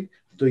personally,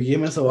 तो ये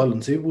मैं सवाल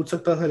उनसे भी पूछ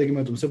सकता था, लेकिन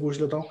मैं तुमसे पूछ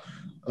लेता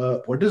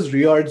हूँ। What does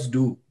re-arts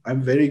do?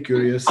 I'm very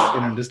curious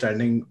in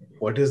understanding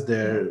what is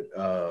their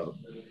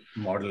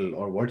model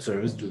or what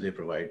service do they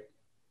provide?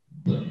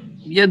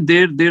 Yeah,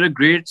 they're a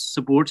great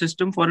support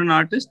system for an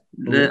artist.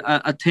 Okay,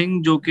 A thing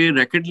जो कि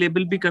record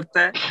label भी करता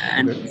है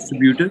and okay,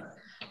 distributor.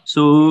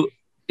 So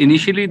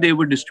initially they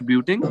were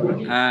distributing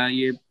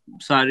ये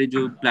सारे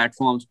जो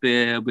platforms पे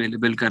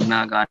available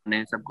करना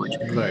गाने सब कुछ.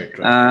 right, right,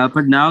 right.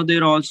 But now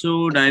they're also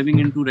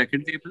diving into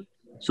record label.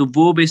 सो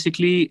वो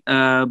बेसिकली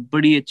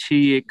बड़ी अच्छी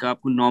एक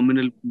आपको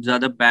नॉमिनल,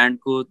 ज्यादा बैंड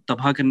को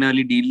तबाह करने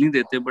वाली डील नहीं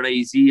देते, बड़ा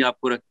इजी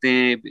आपको रखते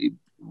हैं,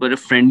 बड़े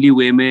फ्रेंडली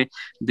वे में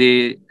दे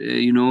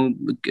you know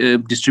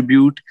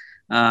distribute,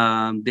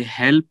 they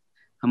help.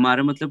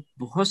 हमारा मतलब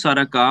बहुत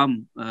सारा काम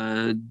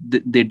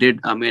they did,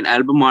 I mean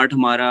album art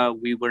हमारा,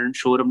 वी weren't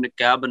श्योर हमने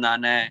क्या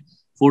बनाना है,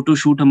 फोटो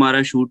शूट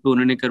हमारा शूट पे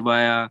उन्होंने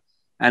करवाया,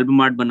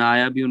 एल्बम आर्ट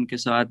बनाया भी उनके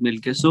साथ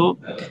मिलके। सो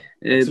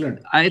एक्सीलेंट।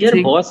 आई यार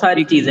थिंक बहुत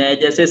सारी एक, चीजें हैं,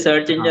 जैसे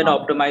सर्च इंजन हाँ।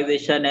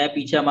 ऑप्टिमाइजेशन है,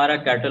 पीछे हमारा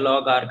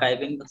कैटलॉग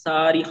आर्काइविंग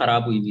सारी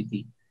खराब हुई हुई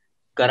थी।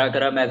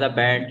 कराकरम एज अ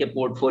बैंड के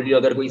पोर्टफोलियो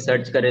अगर कोई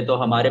सर्च करे तो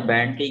हमारे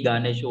बैंड के ही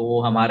गाने शो हो,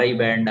 हमारा ही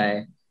बैंड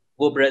आए।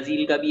 वो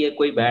ब्राजील का भी एक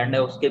कोई बैंड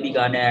है, उसके भी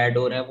गाने ऐड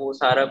हो रहे हैं, वो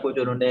सारा कुछ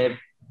उन्होंने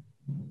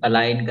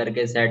अलाइन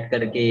करके सेट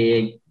करके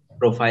एक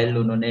प्रोफाइल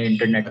उन्होंने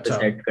इंटरनेट पे अच्छा।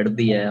 सेट कर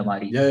दी है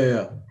हमारी।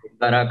 या।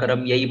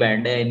 कराकरम यही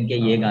बैंड है, इनके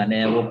ये गाने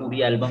हैं, वो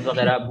पूरी एल्बम्स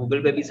वगैरह आप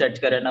गूगल पे भी सर्च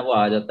करें ना, वो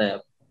आ जाता है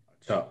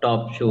अच्छा।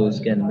 टॉप शोज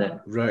के अंदर,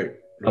 राइट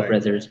टॉप राइट।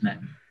 रिजल्ट्स में।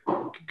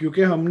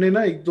 क्योंकि हमने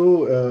ना एक दो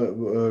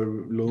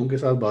लोगों के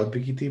साथ बात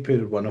भी की थी,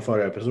 फिर one of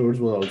our episodes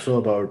was also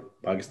about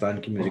Pakistan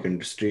की म्यूजिक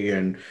इंडस्ट्री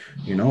एंड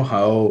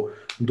हाउ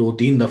दो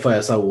तीन दफ़ा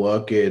ऐसा हुआ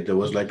कि there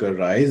was like a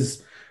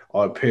rise,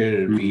 और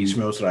फिर बीच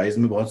में उस राइज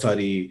में बहुत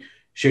सारी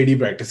शेडी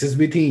प्रैक्टिसेस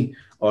भी थी,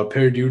 और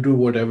फिर due to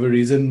whatever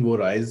reason वो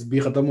राइज भी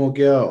ख़त्म हो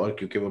गया, और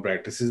क्योंकि वो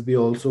प्रैक्टिसेस भी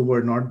also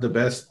were not the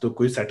best, तो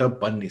कोई सेटअप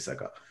बन नहीं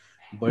सका।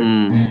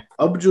 बट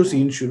अब जो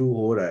सीन शुरू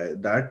हो रहा है,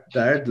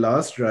 that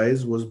last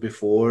rise was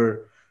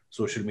before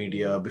social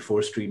media, before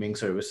streaming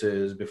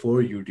services, before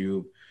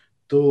YouTube.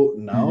 So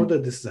now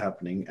that this is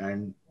happening,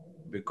 and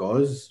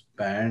because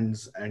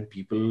bands and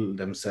people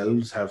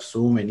themselves have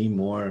so many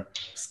more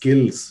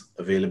skills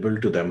available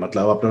to them,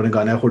 मतलब आप अपने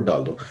गाने खुद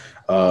डाल दो,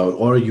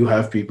 or you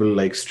have people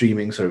like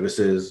streaming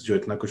services जो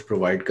इतना कुछ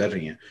provide कर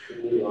रही हैं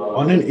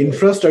on an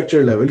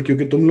infrastructure level,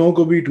 क्योंकि तुम लोगों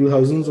को भी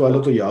 2000s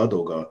वाला तो याद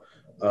होगा,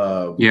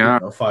 या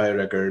Fire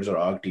Records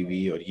और Arc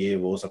TV और ये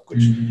वो सब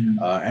कुछ,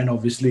 and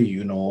obviously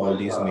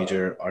all these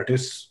major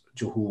artists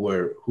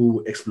who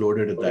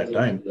exploded at that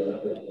time.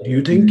 Do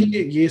you think कि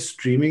ये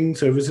streaming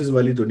services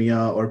वाली दुनिया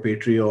और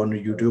Patreon और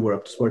YouTube और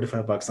अब तो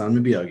Spotify पाकिस्तान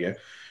में भी आ गया,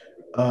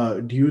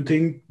 do you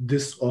think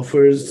this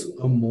offers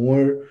a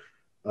more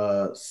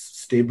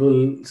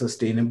stable,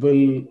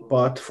 sustainable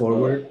path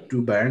forward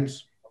to bands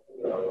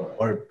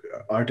or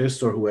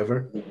artists or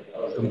whoever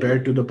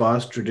compared to the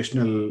past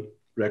traditional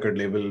record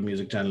label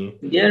music channel?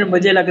 यार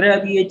मुझे लग रहा है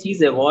अभी ये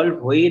चीज एवॉल्व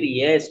हो ही रही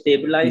है,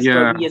 स्टेबलाइज तो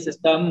या अभी ये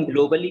सिस्टम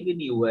ग्लोबली भी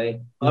नहीं हुआ है।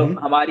 और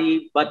Mm-hmm. हमारी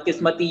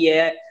बदकिस्मती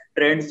ये है,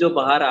 ट्रेंड्स जो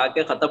बाहर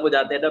आके खत्म हो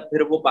जाते हैं ना,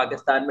 फिर वो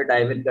पाकिस्तान में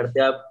डाइव इन करते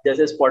हैं। अब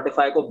जैसे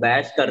स्पॉटिफाई को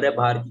बैश कर रहे हैं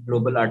बाहर की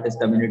ग्लोबल आर्टिस्ट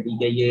कम्युनिटी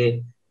के,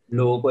 ये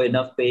लोगों को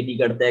इनफ पे नहीं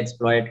करते,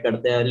 एक्सप्लॉइट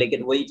करते हैं,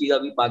 लेकिन वही चीज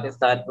अभी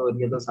पाकिस्तान में हो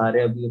रही है, तो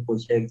सारे अभी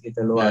खुश है कि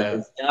चलो Yeah.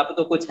 आर्टिस्ट यहाँ पे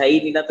तो कुछ है ही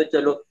नहीं ना, तो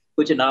चलो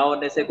कुछ ना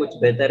होने से कुछ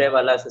बेहतर है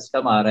वाला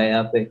सिस्टम आ रहा है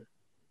यहाँ पे,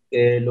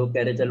 कि लोग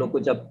कह रहे चलो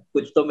कुछ अब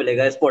कुछ तो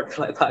मिलेगा,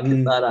 स्पॉटिफाई Mm.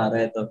 पाकिस्तान आ रहा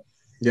है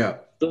Yeah.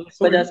 तो इस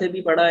Okay. वजह से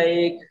भी बड़ा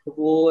एक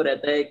वो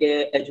रहता है कि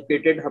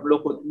एजुकेटेड हम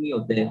लोग खुद नहीं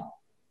होते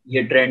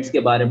ये ट्रेंड्स के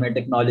बारे में,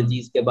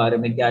 टेक्नोलॉजीज के बारे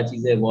में, क्या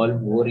चीजें इवॉल्व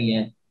हो रही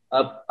हैं।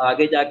 अब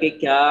आगे जाके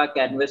क्या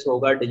कैनवस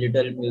होगा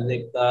डिजिटल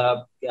म्यूजिक का,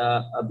 क्या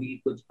अभी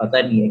कुछ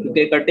पता नहीं है,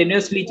 क्योंकि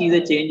कंटिन्यूअसली चीजें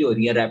चेंज हो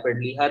रही है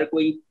रैपिडली, हर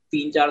कोई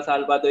 3-4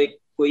 साल बाद तो एक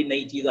कोई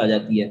नई चीज आ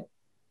जाती है।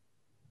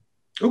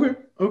 Okay.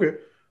 Okay.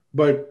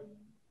 But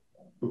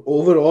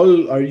overall,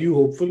 are you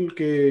hopeful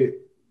कि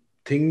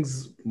things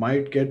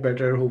might get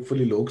better?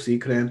 Hopefully, लोग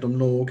सीख रहे हैं, तुम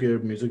लोगों के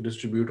म्यूजिक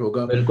डिस्ट्रीब्यूट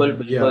होगा. बिल्कुल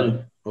Yeah. बिल्कुल,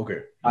 Okay.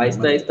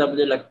 आहिस्ता आहिस्ता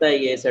मुझे लगता है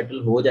ये सेटल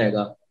हो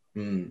जाएगा,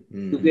 Hmm.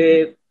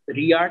 क्योंकि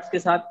रीआर्ट्स के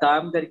साथ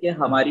काम करके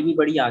हमारी भी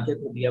बड़ी आंखें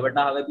खुली है,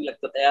 वरना हमें भी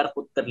लगता था यार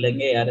खुद कर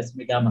लेंगे यार,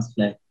 इसमें क्या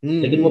मसला है।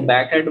 लेकिन वो Hmm.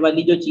 बैक एंड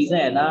वाली जो चीजें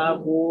है ना,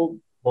 वो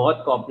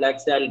बहुत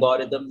कॉम्प्लेक्स है,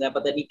 एल्गोरिदम्स है,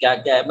 पता नहीं क्या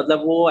क्या है।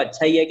 मतलब वो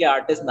अच्छा ही है कि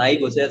आर्टिस्ट ना ही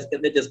घुसे इसके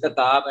अंदर, जिसका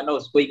काम है ना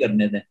उसको ही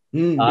करने दें।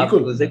 आप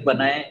बिल्कुल. म्यूजिक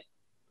बनाएं,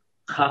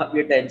 आप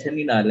ये टेंशन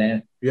ही ना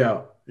लें। या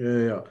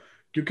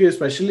क्योंकि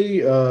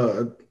स्पेशली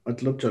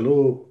मतलब चलो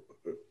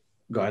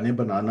गाने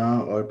बनाना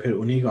और फिर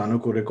उन्हीं गानों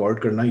को रिकॉर्ड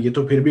करना, ये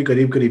तो फिर भी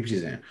करीब करीब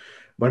चीजें हैं,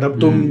 बट अब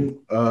तुम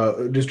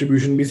हम्म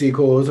डिस्ट्रीब्यूशन भी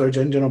सीखो, सर्च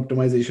इंजन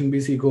ऑप्टिमाइजेशन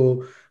भी सीखो,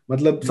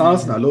 मतलब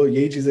सांस ना हम्म लो,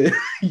 यही चीजें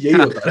यही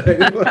होता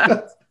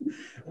रहेगा.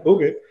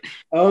 Okay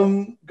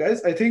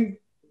guys, I think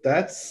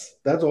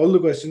that's all the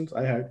questions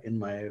I had in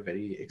my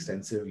very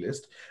extensive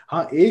list.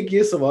 हाँ, एक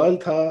ये सवाल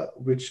था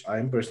which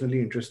I'm personally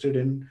interested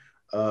in.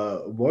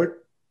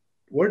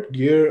 What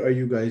gear are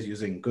you guys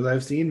using? Because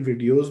I've seen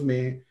videos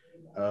में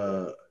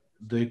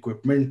the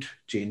equipment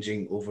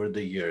changing over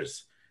the years.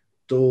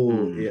 तो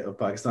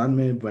पाकिस्तान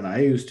में when I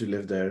used to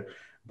live there,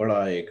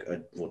 बड़ा एक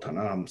वो था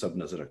ना, हम सब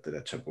नजर रखते थे,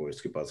 अच्छा को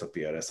इसके पास अब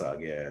PRS आ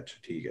गया है, अच्छा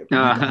ठीक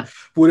है.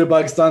 पूरे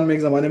पाकिस्तान में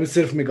एक जमाने में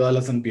सिर्फ मिकाल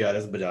हसन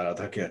PRS बजा रहा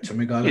था कि अच्छा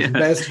Mikaal Hasan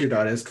best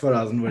guitarist for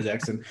Azamgarh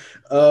Jackson.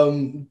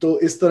 तो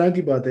इस तरह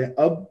की बातें.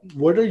 अब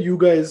what are you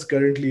guys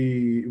currently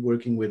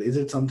working with? Is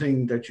it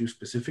something that you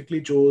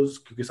specifically chose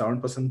क्योंकि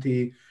साउंड पसंद थी,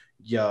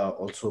 या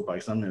also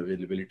पाकिस्तान में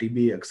अवेलेबिलिटी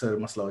भी अक्सर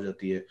मसला हो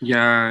जाती है?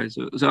 या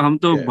so हम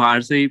तो Yeah.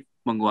 बाहर से ही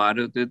मंगवा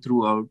रहे होते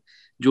थ्रू आउट,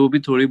 जो भी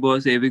थोड़ी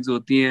बहुत सेविंग्स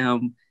होती हैं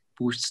हम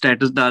पूछ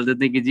स्टेटस डाल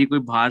देते हैं कि जी कोई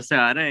बाहर से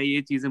आ रहा है,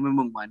 ये चीज हमें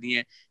मंगवानी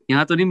है,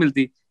 यहाँ तो नहीं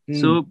मिलती. हम्म.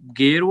 सो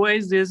gear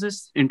wise there's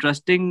this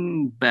interesting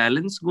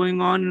balance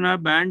going on in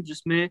our band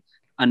जिसमें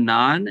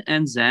Anan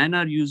and Zan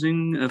are using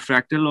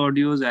Fractal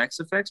Audio's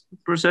XFX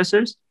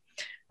processors,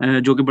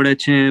 जो कि बड़े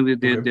अच्छे हैं.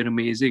 Okay. they're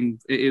amazing.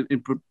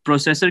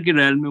 प्रोसेसर की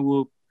रैल में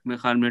वो मेरे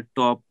ख्याल में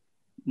top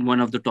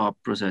one of the top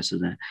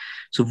processors हैं.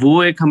 सो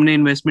वो एक हमने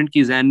इन्वेस्टमेंट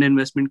की, जैन ने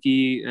इन्वेस्टमेंट की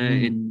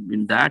इन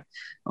इन दैट.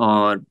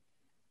 और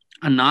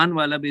अनान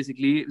वाला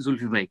बेसिकली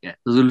जुल्फी भाई का है.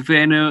 तो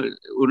जुल्फी ने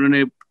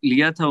उन्होंने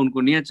लिया था,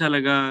 उनको नहीं अच्छा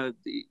लगा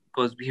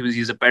because he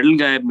was a pedal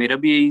गाय. मेरा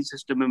भी यही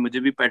सिस्टम है, मुझे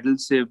भी पेडल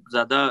से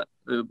ज्यादा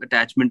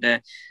अटैचमेंट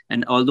है.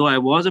 And although I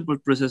was a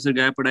processor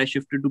guy but I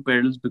shifted to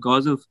pedals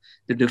because of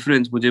the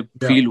difference. मुझे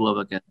Yeah. फील हुआ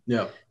वगैरह.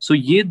 Yeah. सो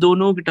ये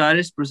दोनों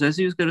गिटारिस्ट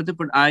प्रोसेसर यूज कर रहे थे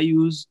but I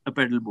use a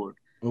pedal board.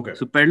 Okay.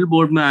 So pedal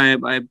board में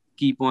I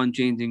keep on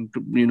changing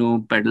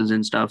pedals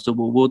and stuff. सो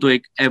वो तो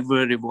एक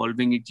एवर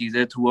रिवॉल्विंग एक चीज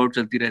है, थ्रू आउट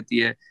चलती रहती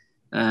है.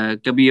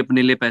 कभी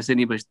अपने लिए पैसे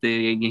नहीं बचते,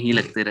 यही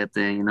लगते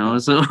रहते हैं,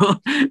 सो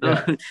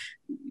Yeah.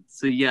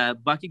 सो या.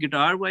 बाकी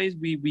guitar wise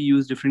we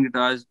use different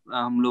guitars.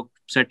 हम लोग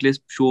सेट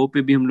लिस्ट शो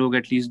पे भी हम लोग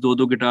एटलीस्ट दो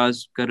दो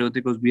गिटार्स कर रहे होते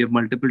because we have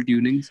multiple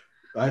ट्यूनिंग्स.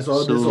 I saw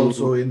this also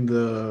so in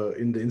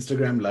the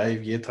Instagram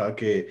live. ये था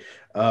कि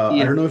I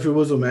या don't know if it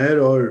was Umair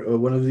or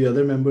one of the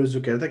other members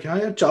जो कह रहा था कि हाँ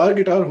यार 4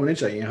 गिटार होने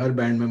चाहिए हर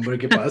बैंड मेंबर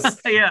के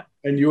पास. या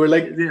And you were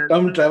like,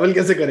 हम ट्रैवल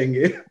कैसे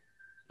करेंगे?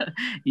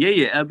 यही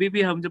है. अभी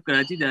भी हम जब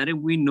कराची जा रहे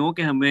हैं वी नो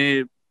कि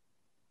हमें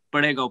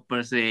पड़ेगा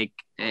ऊपर से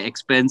एक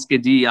एक्सपेंस के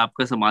जी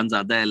आपका सामान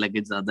ज्यादा है,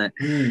 लगेज ज्यादा है.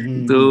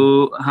 तो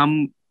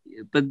हम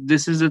but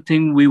this is a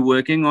thing we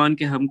working on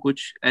कि हम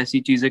कुछ ऐसी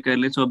चीजें कर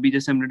लें. सो अभी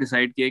जैसे हमने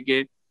डिसाइड किया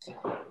कि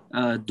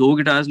 2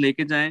 गिटार्स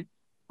लेके जाएं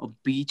और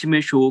बीच में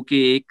शो के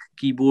एक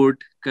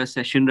कीबोर्ड का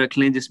सेशन रख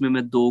लें जिसमें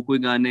मैं 2 कोई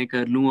गाने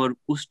कर लूं और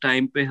उस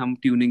टाइम पे हम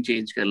ट्यूनिंग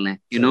चेंज कर लें,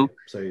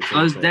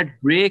 because that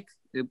break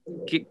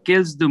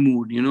kills the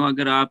mood.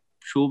 अगर आप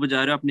शो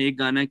बजा रहे हो, आपने एक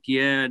गाना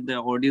किया है, the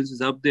audience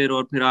is up there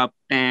और फिर आप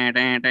टैं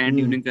टैं टैं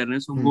ट्यूनिंग कर रहे हैं,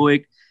 सो वो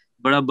एक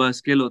बड़ा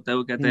बसकिल होता है.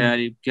 वो कहता है यार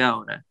ये क्या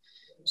हो रहा है.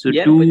 सो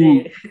यार टू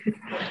मुझे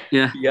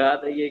या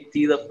याद है ये एक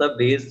चीज, अपना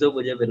बेस जो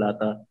मुझे मिला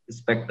था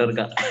स्पेक्टर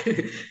का.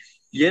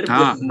 यार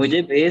हाँ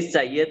मुझे बेस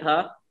चाहिए था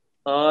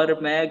और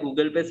मैं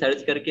गूगल पे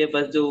सर्च करके,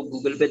 बस जो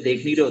गूगल पे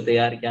देख नहीं रहे होते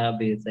यार क्या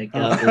बेस है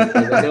क्या बेस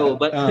है, मैंने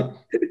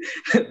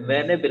उमर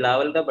मैंने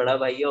बिलावल का बड़ा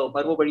भाई है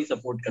उमर, वो बड़ी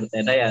सपोर्ट करता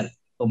है ना यार,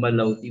 उमर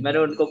लाउती. मैंने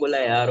उनको बोला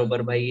यार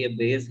उमर भाई ये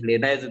बेस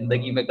लेना है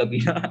जिंदगी में कभी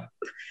ना.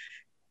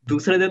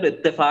 दूसरे दिन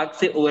इत्तेफाक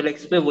से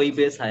OLX पे वही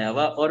बेस आया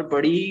हुआ और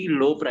बड़ी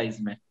लो प्राइस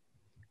में.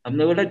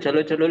 हमने बोला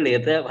चलो चलो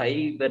लेते हैं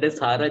भाई. मैंने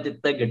सारा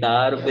जितना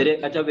गिटार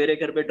मेरे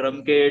घर पे ड्रम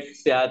किट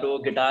पियानो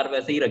गिटार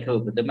वैसे ही रखे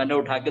होते थे, मैंने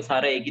उठा के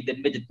सारा एक ही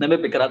दिन में जितने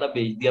में बिक रहा था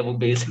बेच दिया वो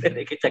बेस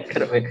लेने के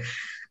चक्कर में.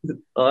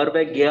 और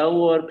मैं गया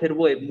हूँ और फिर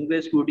वो एमू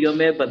के स्टूडियो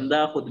में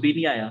बंदा खुद भी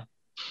नहीं आया,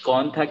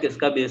 कौन था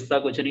किसका बेस था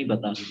कुछ नहीं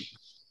पता.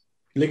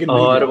 लेकिन मिल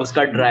और गया.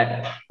 उसका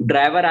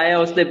ड्राइवर आया,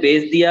 उसने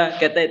बेच दिया,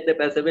 कहता है इतने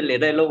पैसे में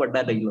लेना है लो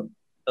वरना नहीं लो.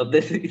 अब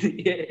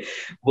ये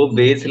वो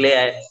बेच ले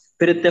आए.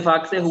 फिर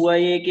इत्तेफाक से हुआ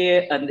ये कि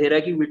अंधेरा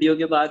की वीडियो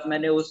के बाद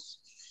मैंने उस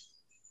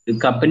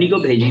कंपनी को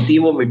भेजी थी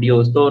वो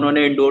वीडियोस, तो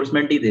उन्होंने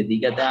एंडोर्समेंट ही दे दी,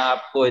 कहते हैं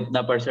आपको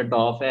इतना %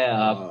 ऑफ है,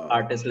 आप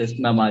आर्टिस्ट लिस्ट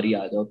में हमारी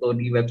आ जाओ. तो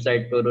उनकी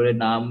वेबसाइट पे उन्होंने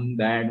नाम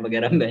बैंड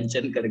वगैरह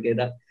मेंशन करके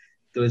था,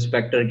 तो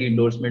स्पेक्टर की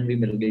एंडोर्समेंट भी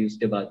मिल गई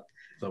उसके बाद.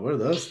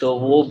 जबरदस्त. तो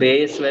वो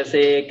बेस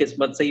वैसे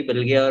किस्मत से ही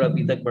मिल गया और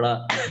अभी तक बड़ा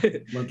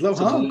मतलब हाँ,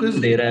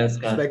 सुकून दे रहा है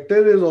उसका.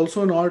 स्पेक्टर इज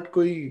आल्सो नॉट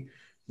कोई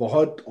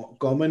बहुत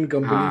कॉमन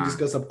कंपनी हाँ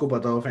जिसका सबको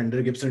पता हो,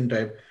 फेंडर गिब्सन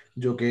टाइप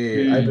जो कि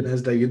हम्म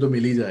आइबेनेज टाइप, ये तो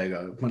मिल ही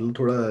जाएगा. मतलब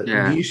थोड़ा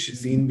या नीश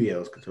सीन भी है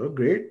उसका. चलो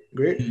ग्रेट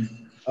ग्रेट.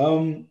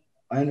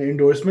 एंड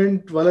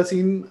एंडोर्समेंट वाला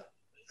scene,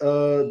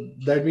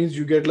 that means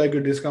you get like a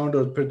discount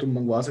और फिर तुम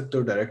मंगवा सकते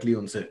हो डायरेक्टली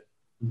उनसे.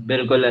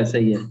 बिल्कुल ऐसा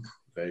ही है.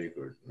 Very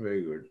good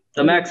very good.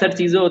 तो मैं अक्सर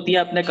चीजें होती है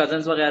अपने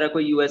कजन्स वगैरह को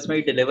यूएस में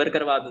ही डिलीवर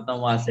करवा देता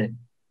हूँ वहां से,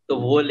 तो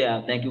वो ले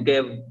आते हैं, क्योंकि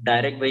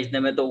डायरेक्ट भेजने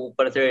में तो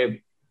ऊपर से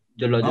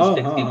जो हाँ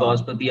लॉजिस्टिक्स हाँ की हाँ.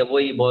 कॉस्ट होती है वो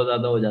ही बहुत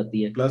ज्यादा हो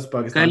जाती है. प्लस कल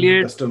पाकिस्तान की ये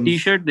टी कस्टम्स.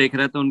 शर्ट देख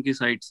रहा था उनकी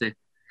साइट से.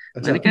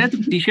 अच्छा. मैंने कहा तो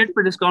टी शर्ट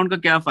पे डिस्काउंट का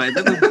क्या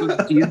फायदा, कोई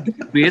चीज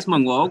बेस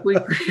मंगवाओ कोई.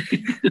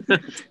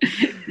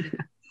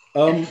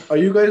 Are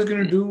you guys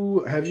gonna do?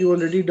 Have you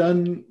already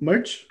done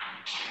merch?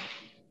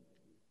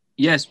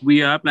 Yes, we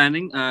are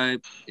planning.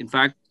 In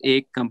fact,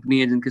 एक कंपनी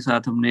है जिनके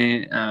साथ हमने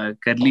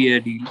कर ली है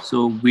deal,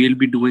 so we'll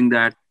be doing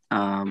that.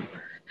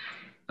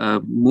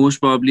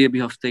 Most probably अभी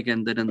हफ्ते के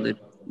अंदर अंदर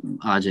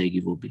आ जाएगी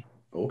वो भी.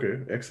 Okay,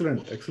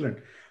 excellent,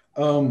 excellent.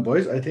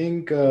 Boys, I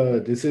think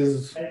this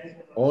is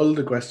all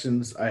the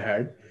questions I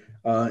had.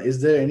 Is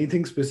there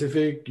anything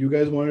specific you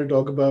guys want to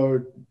talk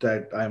about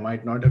that I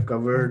might not have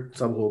covered?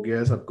 सब हो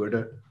गया, सब good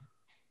है.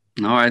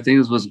 No, I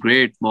think this was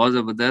great. बहुत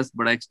जबरदस्त,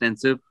 बड़ा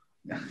extensive.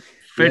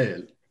 Fit.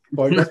 Yeah,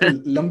 podcast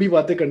में लंबी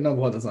बातें करना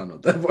बहुत आसान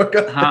होता है.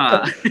 पॉडकास्ट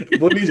हाँ.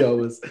 बोली जाओ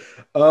बस.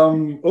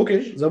 Okay,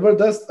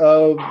 जबरदस्त.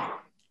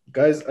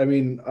 Guys, I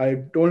mean, I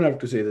don't have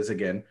to say this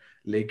again,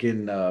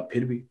 लेकिन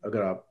फिर भी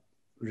अगर आप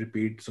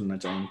repeat सुनना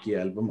चाहें इनकी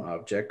album,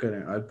 आप check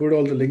करें. I'll put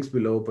all the links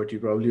below, but you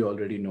probably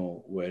already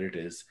know where it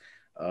is.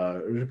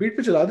 Repeat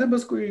पे चला दें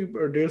बस कोई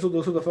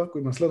 150-200 दफा,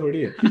 कोई मसला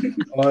थोड़ी है.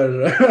 और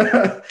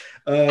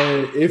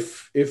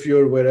if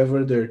you're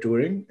wherever they're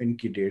touring,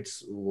 इनकी dates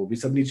वो भी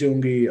सब नीचे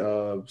होंगी,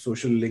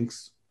 social links,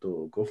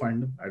 तो go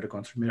find them at a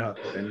concert. मेरे हाथ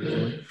पे pen लिखे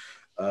हुए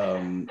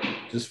हैं.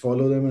 Just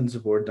follow them and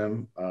support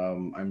them.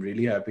 I'm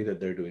really happy that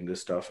they're doing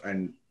this stuff,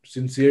 and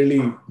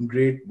sincerely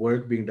great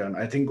work being done.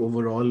 I think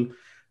overall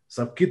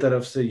सबकी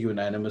तरफ से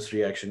unanimous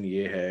reaction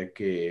ये है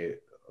कि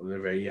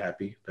we're very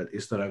happy that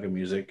इस तरह का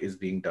music is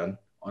being done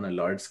on a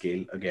large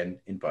scale again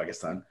in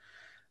Pakistan.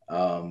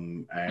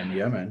 And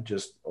yeah man,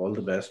 just all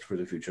the best for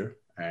the future.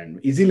 And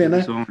easy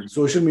लेना,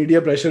 social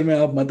media pressure में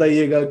आप मत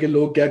आइएगा कि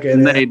लोग क्या कह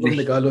रहे हैं, तुम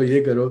निकालो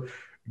ये करो.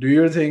 Do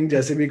your thing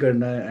जैसे भी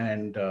करना है,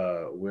 and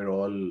we're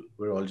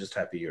all just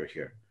happy you're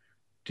here.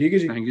 ठीक है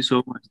जी. Thank you so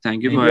much.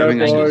 Thank you for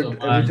having us.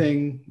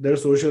 Everything, their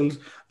socials.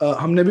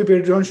 हमने भी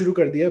Patreon शुरू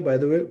कर दिया by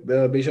the way.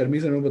 बेशर्मी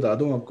से मैं बता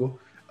दूं आपको.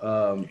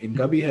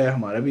 इनका भी है,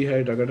 हमारा भी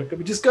है, टका का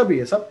भी, जिसका भी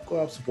है, सबको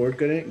आप सपोर्ट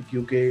करें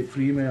क्योंकि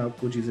फ्री में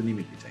आपको चीज़ें नहीं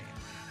मिलनी चाहिए.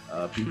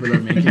 People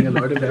are making a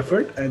lot of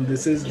effort, and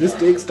this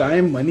takes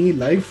time, money,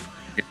 life.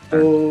 So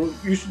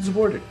you should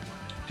support it.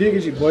 ठीक है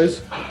जी,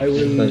 boys. I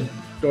will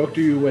talk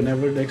to you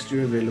whenever next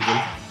you're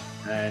available.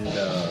 And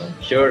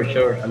sure.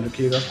 I'll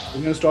रखिएगा.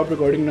 I'm gonna stop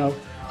recording now.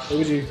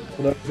 Okay जी,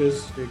 खुदा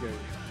हाफिज़. Take care.